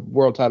get a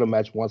world title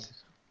match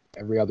once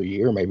every other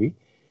year, maybe,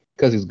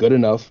 because he's good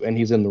enough and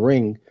he's in the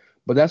ring.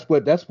 But that's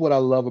what I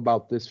love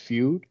about this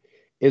feud,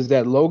 is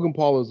that Logan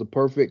Paul is a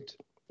perfect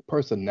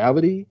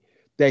personality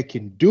that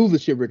can do the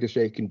shit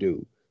Ricochet can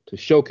do to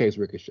showcase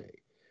Ricochet.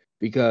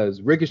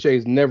 Because Ricochet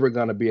is never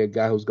going to be a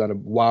guy who's going to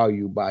wow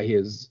you by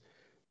his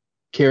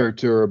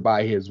character or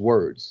by his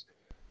words.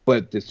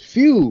 But this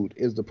feud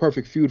is the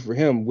perfect feud for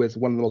him with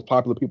one of the most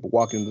popular people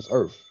walking this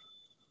earth.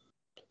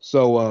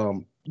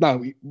 So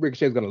now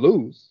Ricochet's going to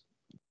lose.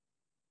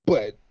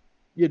 But,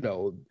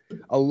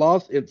 a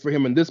loss for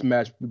him in this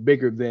match would be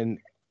bigger than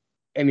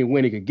any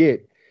win he could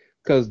get.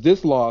 Because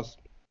this loss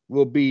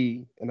will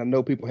be, and I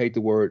know people hate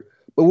the word,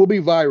 but will be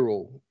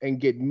viral and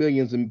get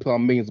millions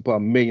upon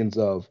millions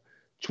of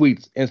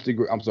tweets,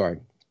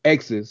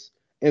 X's,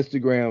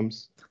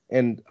 Instagrams,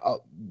 and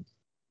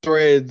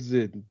threads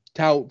and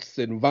touts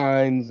and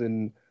vines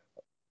and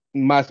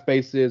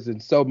MySpaces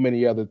and so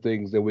many other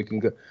things that we can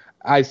go.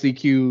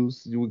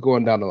 ICQs, we're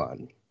going down the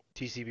line.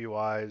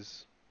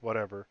 TCBYs,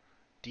 whatever,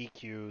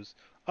 DQs.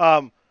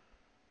 I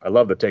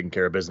love the taking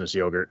care of business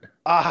yogurt.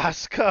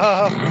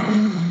 Asuka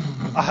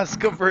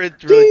for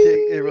it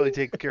really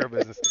takes care of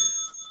business.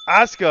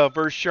 Asuka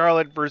versus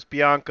Charlotte versus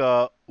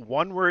Bianca.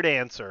 One word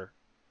answer.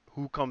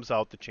 Who comes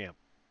out the champ?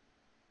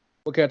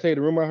 What, can I tell you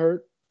the rumor I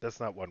heard? That's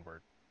not one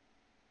word.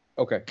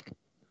 Okay.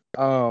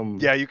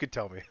 Yeah, you could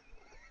tell me.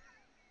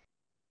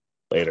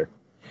 Later.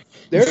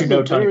 You should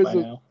know Tony by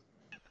now.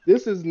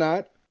 This is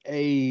not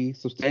a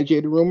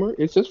substantiated rumor.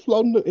 It's just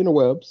floating the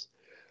interwebs.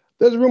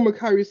 There's a rumor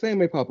Kairi Sane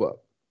may pop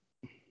up.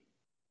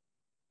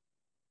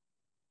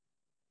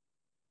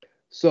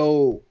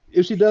 So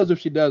if she does, if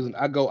she doesn't,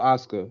 I go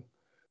Asuka,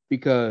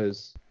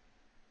 because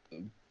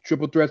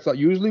triple threats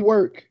usually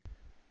work.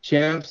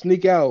 Champs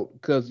sneak out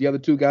because the other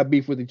two got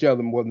beef with each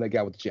other more than they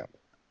got with the champ.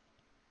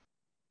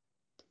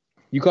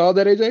 You called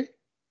that, AJ?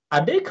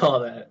 I did call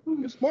that.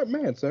 You're a smart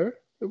man, sir.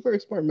 You're a very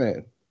smart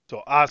man.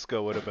 So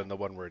Asuka would have been the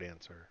one word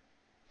answer.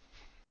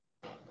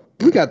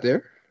 We got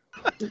there.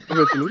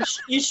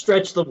 You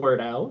stretched the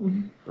word out.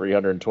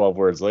 312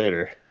 words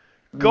later.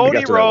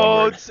 Cody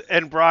Rhodes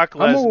and Brock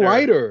Lesnar. I'm a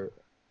writer.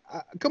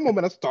 Come on,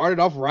 man. I started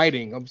off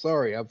writing. I'm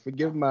sorry. I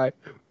forgive my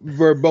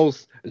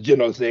verbose je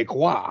ne sais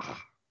quoi.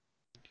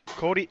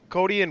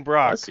 Cody and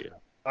Brock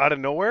out of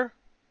nowhere.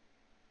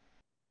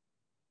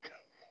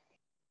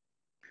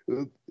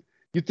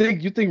 You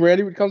think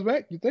Randy comes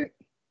back? You think?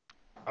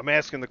 I'm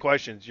asking the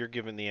questions. You're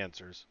giving the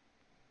answers.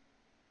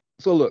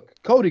 So look,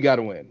 Cody got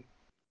to win,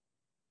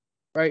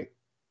 right?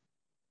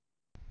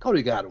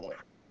 Cody got to win.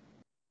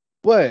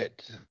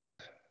 But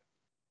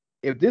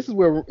if this is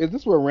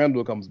where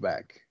Randall comes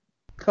back,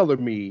 color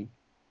me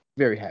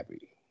very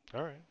happy.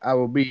 All right. I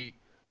will be.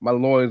 My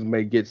loins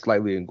may get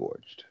slightly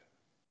engorged.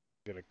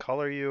 I'm gonna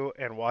color you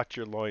and watch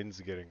your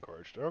loins get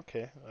engorged.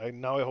 Okay. I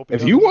hope.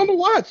 If you want to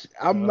watch,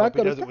 I'm not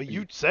gonna. Well,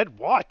 you said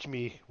watch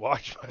me.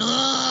 Watch.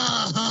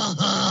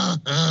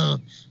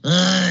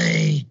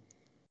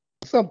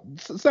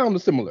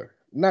 Sound similar.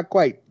 Not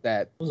quite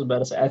that. I was about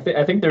to say.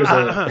 I think there's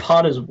a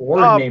cottage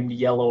ward named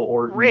Yellow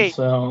Orton. Ray,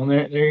 so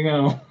there you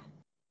go.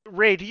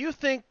 Ray, do you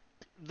think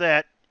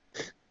that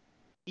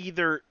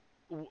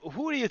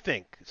who do you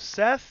think,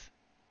 Seth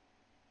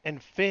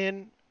and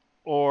Finn,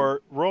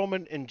 or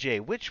Roman and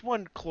Jay? Which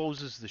one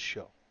closes the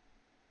show?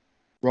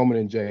 Roman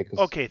and Jay.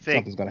 Okay,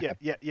 something's gonna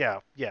happen. Yeah,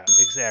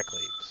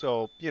 exactly.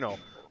 So,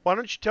 why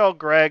don't you tell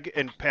Greg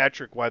and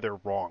Patrick why they're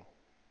wrong?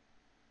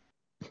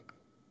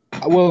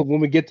 Well, when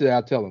we get to that,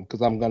 I'll tell them,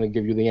 because I'm going to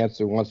give you the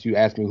answer once you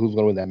ask me who's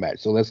going to win that match.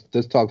 So let's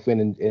talk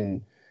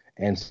Finn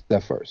and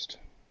Steph first.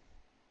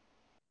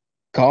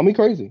 Call me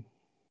crazy.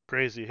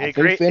 Crazy. Hey,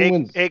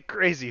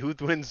 Crazy. Who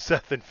wins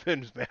Seth and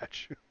Finn's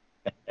match?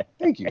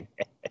 Thank you.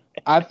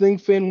 I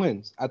think Finn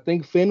wins. I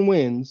think Finn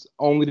wins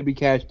only to be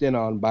cashed in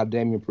on by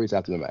Damian Priest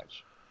after the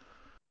match.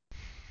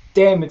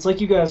 Damn, it's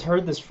like you guys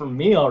heard this from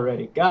me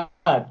already. God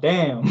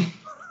damn.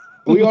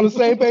 We on the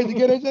same page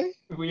again, AJ?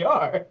 We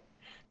are.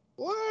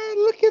 What?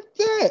 Look at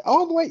that.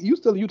 All the way. You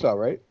still in Utah,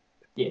 right?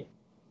 Yeah.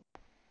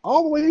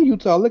 All the way in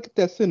Utah. Look at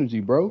that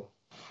synergy, bro.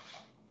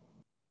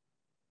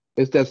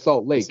 It's that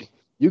Salt Lake.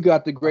 You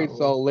got the Great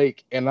Salt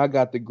Lake, and I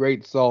got the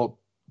Great Salt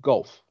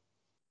Gulf.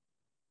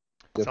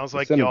 Sounds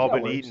like y'all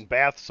been eating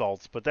bath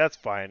salts, but that's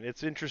fine.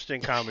 It's interesting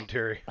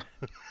commentary.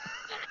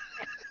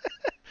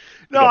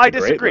 No, I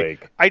disagree.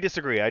 I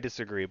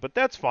disagree. But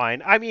that's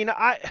fine. I mean,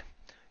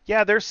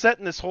 yeah, they're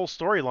setting this whole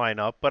storyline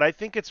up, but I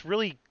think that's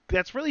really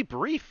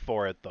brief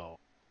for it, though.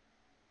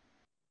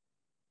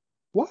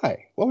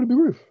 Why? Why would it be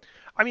brief?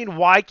 I mean,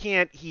 why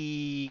can't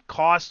he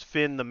cost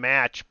Finn the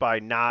match by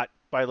not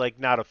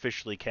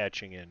officially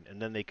catching in,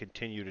 and then they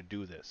continue to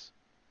do this?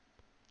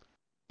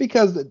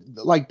 Because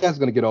that's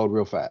gonna get old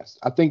real fast.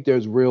 I think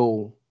there's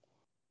real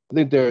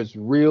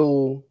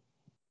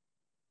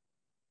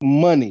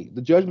money.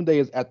 The Judgment Day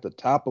is at the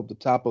top of the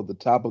top of the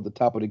top of the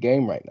top of the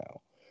game right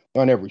now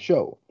on every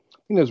show. I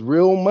think there's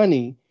real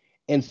money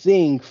in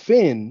seeing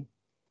Finn,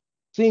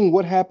 seeing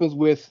what happens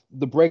with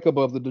the breakup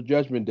of the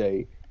Judgment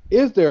Day.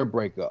 Is there a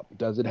breakup?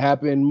 Does it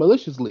happen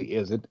maliciously?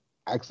 Is it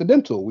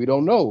accidental? We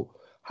don't know.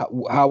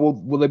 How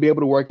will they be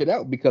able to work it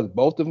out? Because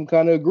both of them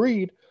kind of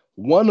agreed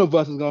one of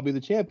us is going to be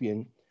the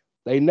champion.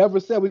 They never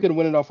said we could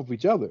win it off of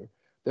each other.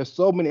 There's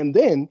so many. And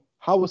then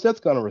how is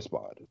Seth going to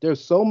respond?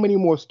 There's so many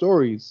more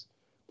stories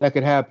that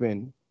could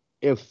happen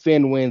if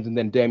Finn wins and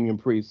then Damian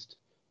Priest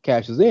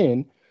cashes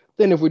in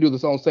than if we do the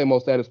same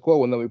old status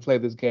quo and then we play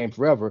this game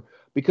forever.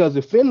 Because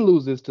if Finn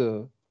loses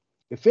to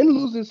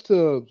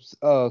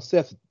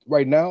Seth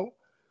right now,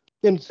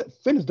 then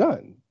Finn is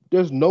done.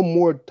 There's no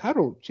more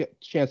title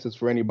chances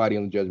for anybody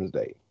on the Judgment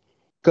Day.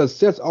 Because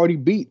Seth's already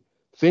beat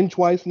Finn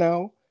twice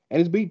now, and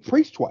he's beat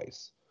Priest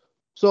twice.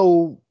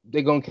 So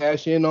they're going to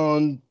cash in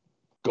on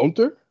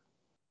Gunther?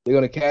 They're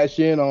going to cash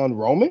in on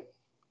Roman?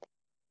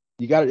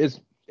 You got it.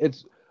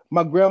 It's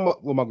my grandma.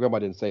 Well, my grandma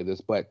didn't say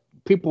this, but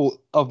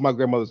people of my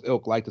grandmother's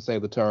ilk like to say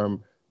the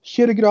term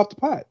 "shit to get off the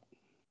pot."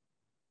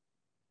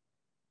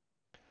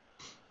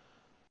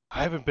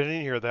 I haven't been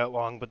in here that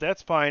long, but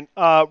that's fine.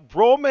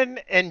 Roman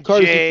and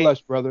Courtesy Jay.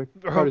 flush, brother.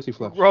 Courtesy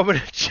flush. Roman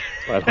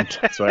and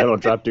Jay. So I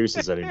don't drop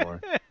deuces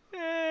anymore.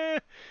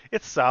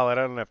 It's solid.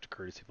 I don't have to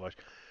courtesy flush.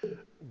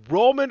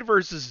 Roman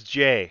versus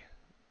Jay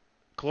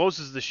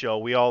closes the show.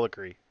 We all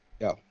agree.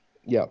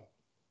 Yeah.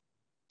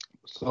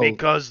 So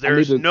because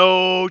there's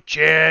no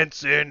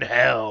chance in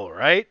hell,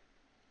 right?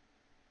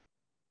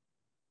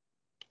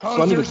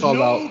 So I need to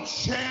call out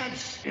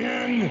chance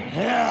in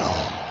hell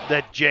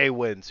that Jay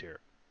wins here.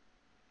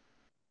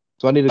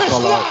 So I need to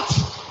call out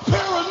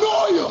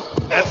paranoia.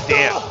 That's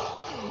Dan.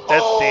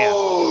 That's Dan.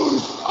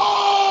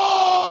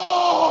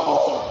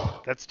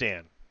 Oh! That's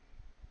Dan.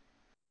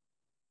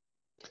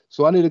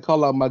 So I need to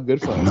call out my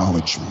good friend.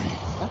 Acknowledge me.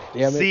 God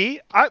damn it.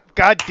 See?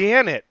 God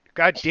damn it.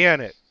 God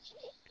damn it.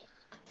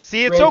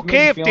 See, it's Ray,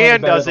 okay if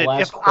Dan does it.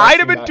 If I'd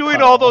have been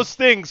doing all those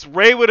things,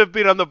 Ray would have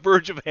been on the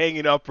verge of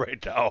hanging up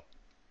right now.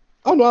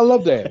 Oh, no, I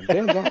love Dan.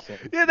 Dan's awesome.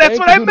 Yeah, that's Dan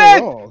what I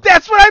meant.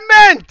 That's what I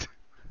meant.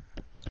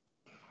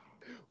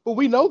 But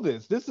we know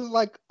this. This is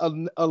like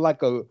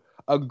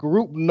a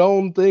group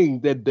known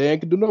thing that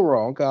Dan can do no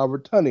wrong. However,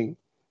 Tunney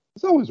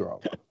is always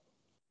wrong.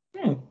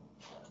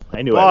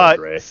 I knew I was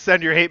Ray. But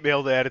send your hate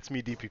mail to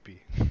 @itsmedpp.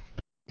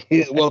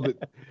 Well,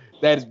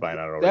 that's fine.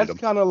 I don't that's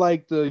kind of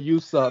like the "you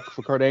suck"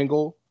 for Kurt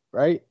Angle,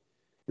 right?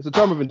 It's a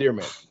term of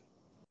endearment.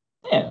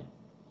 Yeah.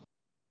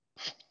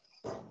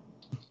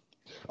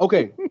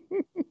 Okay.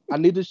 I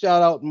need to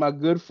shout out my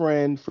good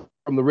friend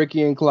from the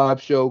Ricky and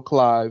Clive show,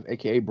 Clive,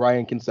 a.k.a.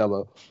 Brian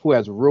Kinsella, who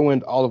has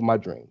ruined all of my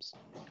dreams.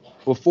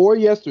 Before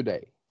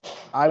yesterday,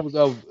 I was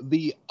of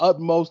the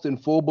utmost in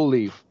full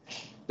belief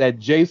that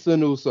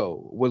Jason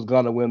Uso was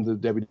going to win the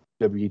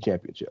WWE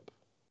Championship.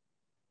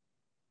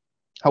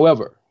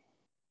 However,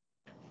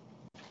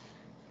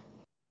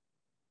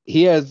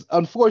 he has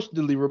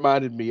unfortunately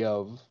reminded me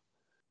of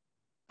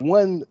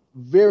one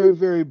very,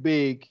 very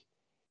big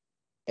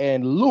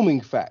and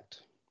looming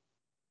fact.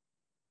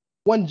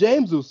 One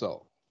James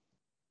Uso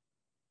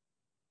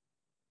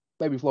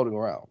may be floating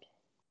around.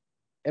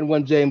 And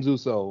one James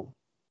Uso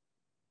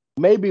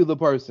may be the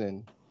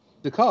person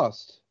to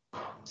cost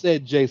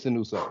said Jason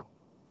Uso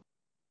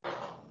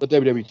the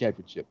WWE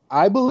Championship.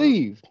 I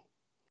believe,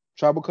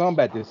 Tribal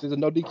Combat, this is a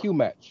no DQ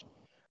match.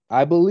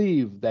 I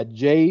believe that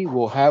Jay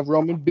will have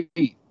Roman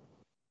beat.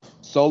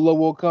 Solo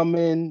will come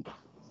in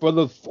for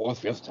the fourth,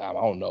 fifth time,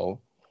 I don't know.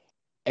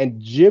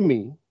 And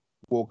Jimmy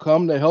will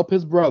come to help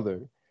his brother,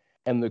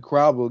 and the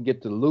crowd will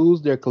get to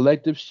lose their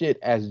collective shit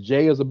as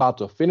Jay is about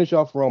to finish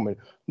off Roman.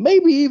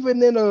 Maybe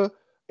even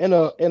in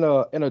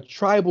a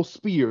tribal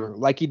spear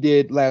like he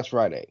did last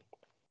Friday.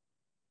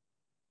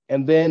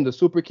 And then the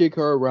super kick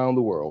her around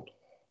the world.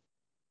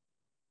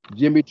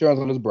 Jimmy turns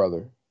on his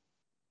brother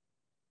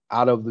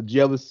out of the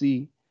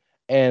jealousy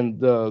and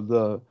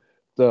the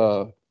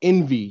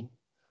envy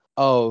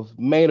of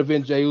main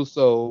event Jey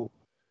Uso.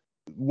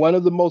 One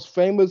of the most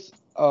famous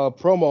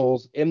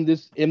promos in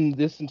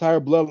this entire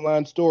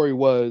Bloodline story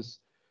was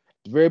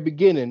the very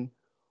beginning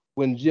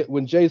when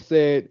Jay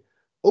said,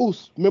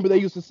 "Oos." Remember they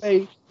used to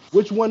say,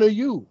 "Which one are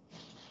you?"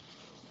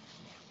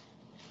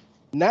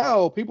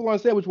 Now people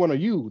aren't saying which one are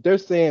you. They're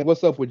saying,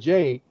 "What's up with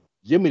Jay?"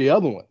 Jimmy the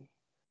other one.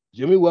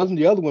 Jimmy wasn't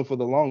the other one for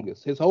the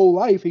longest. His whole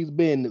life he's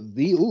been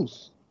the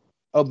Uso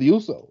of the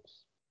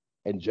Usos,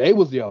 and Jay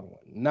was the other one.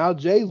 Now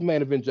Jay's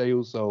main event Jey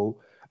Uso,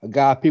 a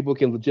guy people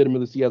can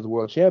legitimately see as a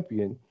world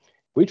champion.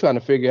 We're trying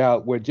to figure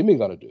out what Jimmy's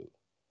gonna do.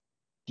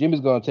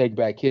 Jimmy's gonna take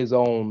back his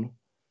own,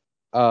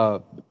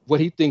 what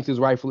he thinks is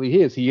rightfully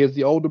his. He is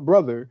the older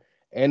brother,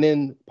 and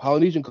in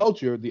Polynesian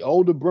culture, the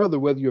older brother,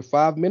 whether you're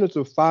 5 minutes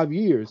or 5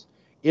 years,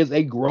 is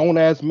a grown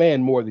ass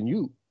man more than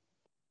you,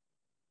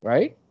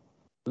 right?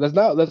 But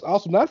let's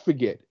also not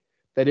forget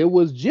that it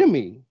was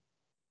Jimmy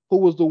who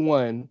was the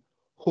one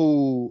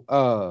who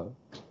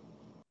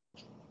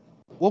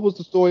what was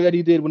the story that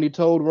he did when he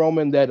told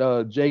Roman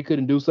that Jay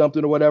couldn't do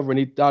something or whatever, and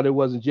he thought it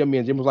wasn't Jimmy,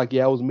 and Jimmy was like,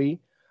 "Yeah, it was me.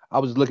 I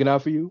was just looking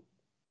out for you."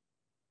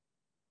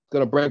 It's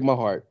gonna break my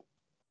heart.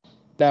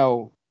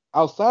 Now,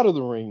 outside of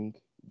the ring,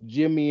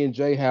 Jimmy and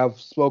Jay have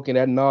spoken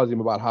ad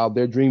nauseum about how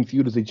their dream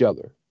feud is each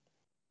other.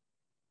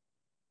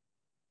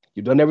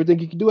 You've done everything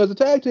you can do as a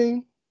tag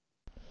team.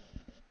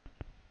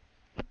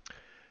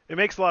 It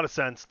makes a lot of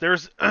sense.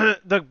 There's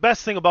the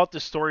best thing about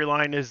this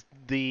storyline is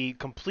the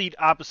complete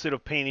opposite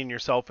of painting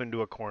yourself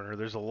into a corner.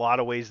 There's a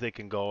lot of ways they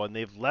can go, and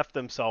they've left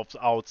themselves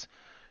out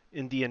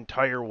in the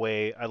entire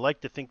way. I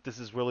like to think this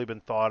has really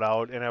been thought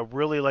out, and I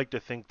really like to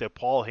think that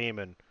Paul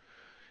Heyman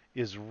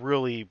is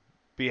really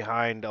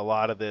behind a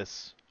lot of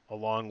this,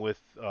 along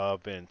with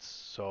Vince.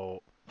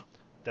 So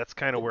that's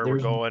kind of where we're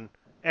going.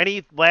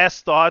 Any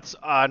last thoughts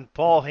on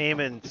Paul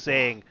Heyman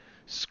saying,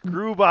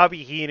 "Screw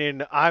Bobby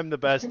Heenan, I'm the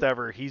best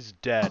ever, he's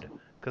dead"?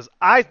 Because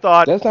I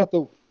thought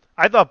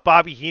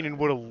Bobby Heenan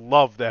would have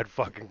loved that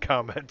fucking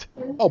comment.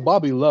 Oh,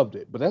 Bobby loved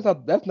it, but that's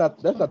not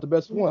the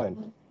best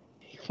one.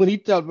 When he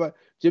talked about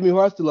Jimmy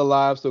Hart's still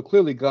alive, so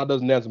clearly God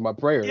doesn't answer my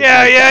prayers.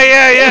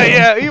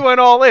 Yeah. He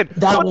went all in.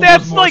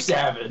 That's more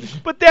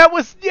savage. But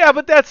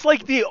that's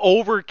like the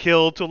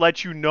overkill to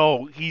let you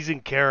know he's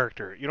in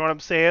character. You know what I'm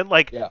saying?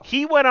 Like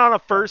he went on a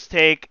first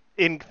take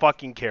in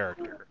fucking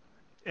character,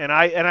 and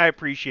I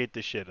appreciate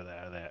the shit of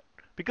that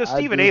because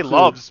Stephen A.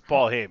 loves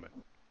Paul Heyman.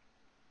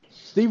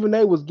 Stephen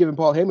A. was giving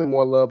Paul Heyman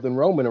more love than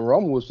Roman, and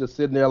Roman was just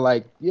sitting there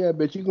like, "Yeah,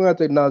 bitch, you're gonna have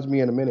to acknowledge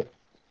me in a minute."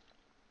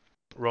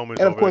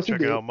 Roman's over there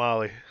checking out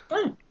Molly.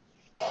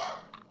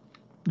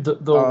 The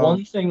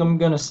one thing I'm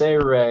gonna say,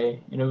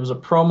 Ray, and it was a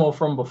promo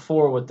from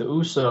before with the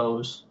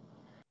Usos,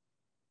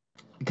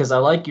 because I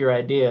like your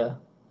idea.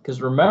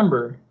 Because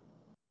remember,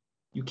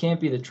 you can't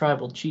be the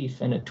tribal chief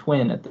and a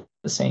twin at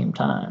the same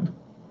time.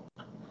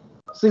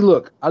 See,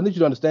 look, I need you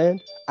to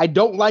understand. I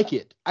don't like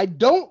it,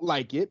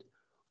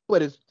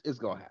 but it's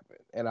gonna happen,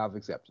 and I've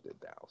accepted it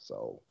now.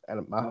 So,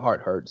 and my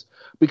heart hurts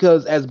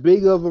because as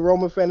big of a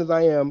Roman fan as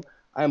I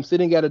am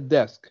sitting at a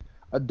desk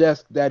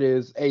that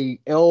is a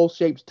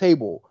L-shaped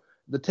table.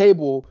 The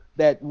table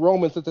that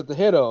Roman sits at the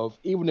head of,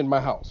 even in my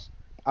house.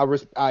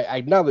 I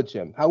acknowledge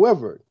him.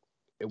 However,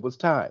 it was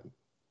time.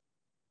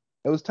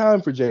 It was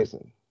time for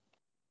Jason.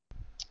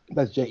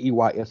 That's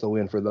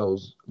Jeyson for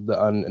those the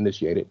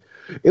uninitiated.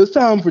 It was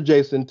time for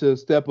Jason to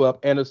step up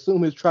and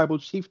assume his tribal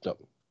chiefdom.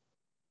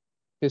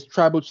 His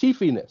tribal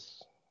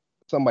chiefiness,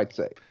 some might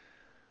say.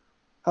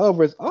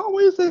 However, it's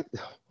always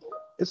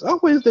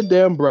the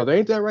damn brother.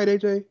 Ain't that right,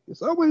 AJ?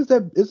 It's always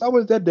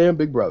that damn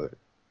big brother.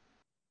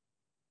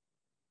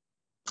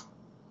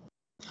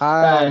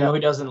 I know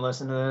he doesn't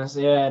listen to this.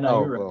 Yeah,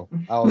 no, you're right. Well,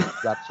 I'll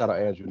shout out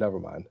Andrew. Never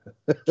mind.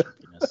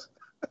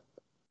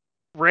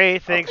 Ray,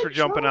 thanks for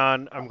jumping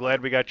on. I'm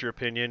glad we got your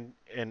opinion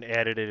and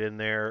added it in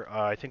there.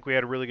 I think we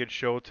had a really good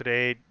show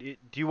today. Do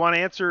you want to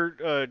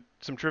answer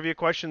some trivia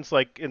questions?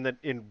 Like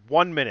in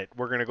 1 minute,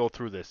 we're gonna go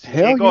through this.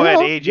 Hell go yeah.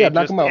 ahead, AJ. Yeah,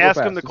 just ask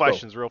him the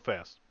questions real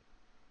fast.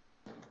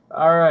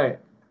 All right.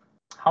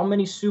 How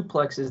many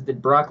suplexes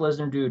did Brock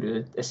Lesnar do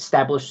to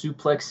establish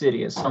Suplex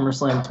City at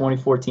SummerSlam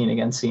 2014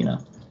 against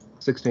Cena?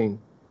 16.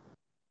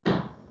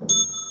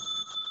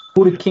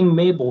 Who did King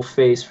Mabel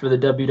face for the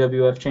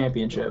WWF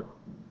Championship?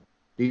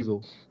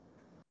 Diesel.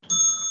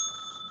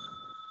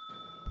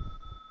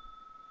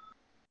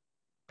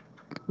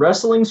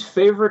 Wrestling's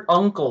favorite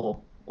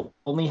uncle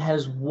only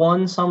has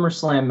one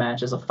SummerSlam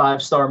match as a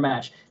 5-star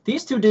match.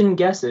 These two didn't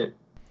guess it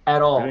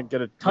at all.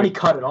 Tony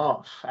cut it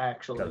off,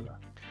 actually.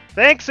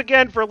 Thanks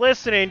again for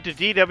listening to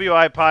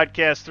DWI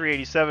Podcast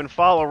 387.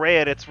 Follow Ray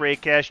at It's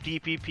Raycash,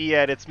 DPP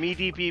at It's Me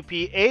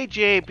DPP,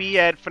 AJB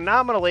at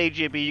Phenomenal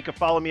AJB. You can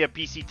follow me at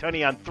PC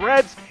Tunney on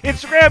Threads,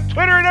 Instagram,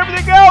 Twitter, and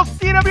everything else.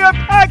 DWI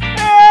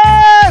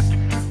Podcast!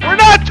 We're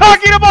not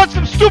talking about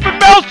some stupid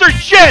Meltzer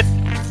shit!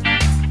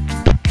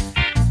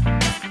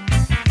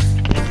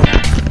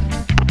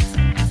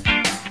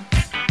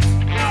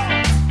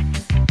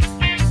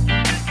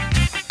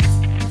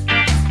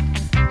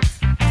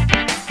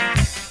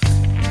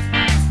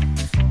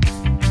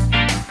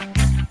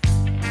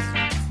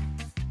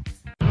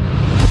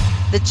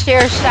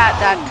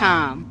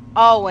 TheChairShot.com.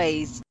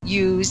 Always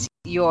use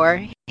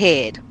your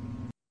head.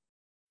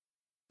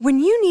 When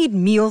you need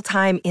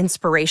mealtime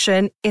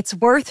inspiration, it's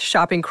worth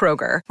shopping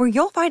Kroger, where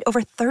you'll find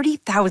over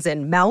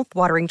 30,000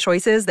 mouth-watering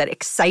choices that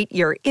excite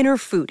your inner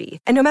foodie.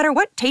 And no matter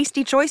what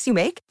tasty choice you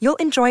make, you'll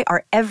enjoy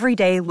our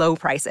everyday low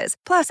prices,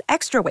 plus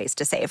extra ways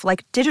to save,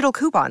 like digital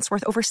coupons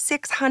worth over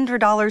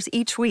 $600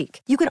 each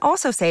week. You can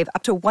also save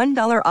up to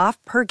 $1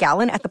 off per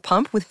gallon at the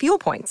pump with fuel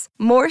points.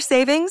 More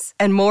savings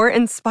and more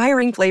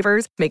inspiring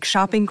flavors make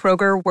shopping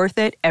Kroger worth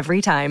it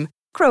every time.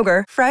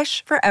 Kroger,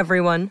 fresh for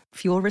everyone.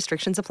 Fuel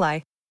restrictions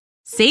apply.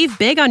 Save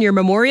big on your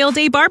Memorial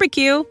Day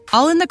barbecue,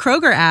 all in the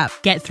Kroger app.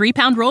 Get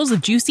 3-pound rolls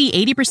of juicy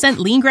 80%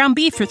 lean ground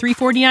beef for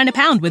 $3.49 a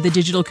pound with a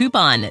digital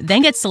coupon.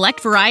 Then get select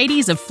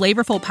varieties of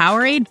flavorful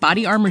Powerade,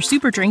 Body Armor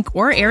Super Drink,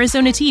 or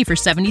Arizona tea for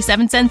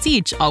 77 cents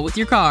each, all with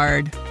your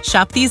card.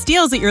 Shop these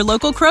deals at your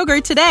local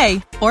Kroger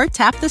today, or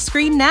tap the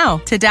screen now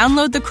to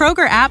download the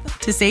Kroger app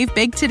to save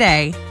big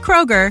today.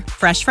 Kroger,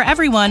 fresh for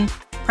everyone.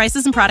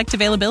 Prices and product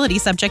availability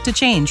subject to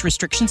change.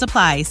 Restrictions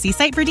apply. See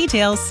site for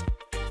details.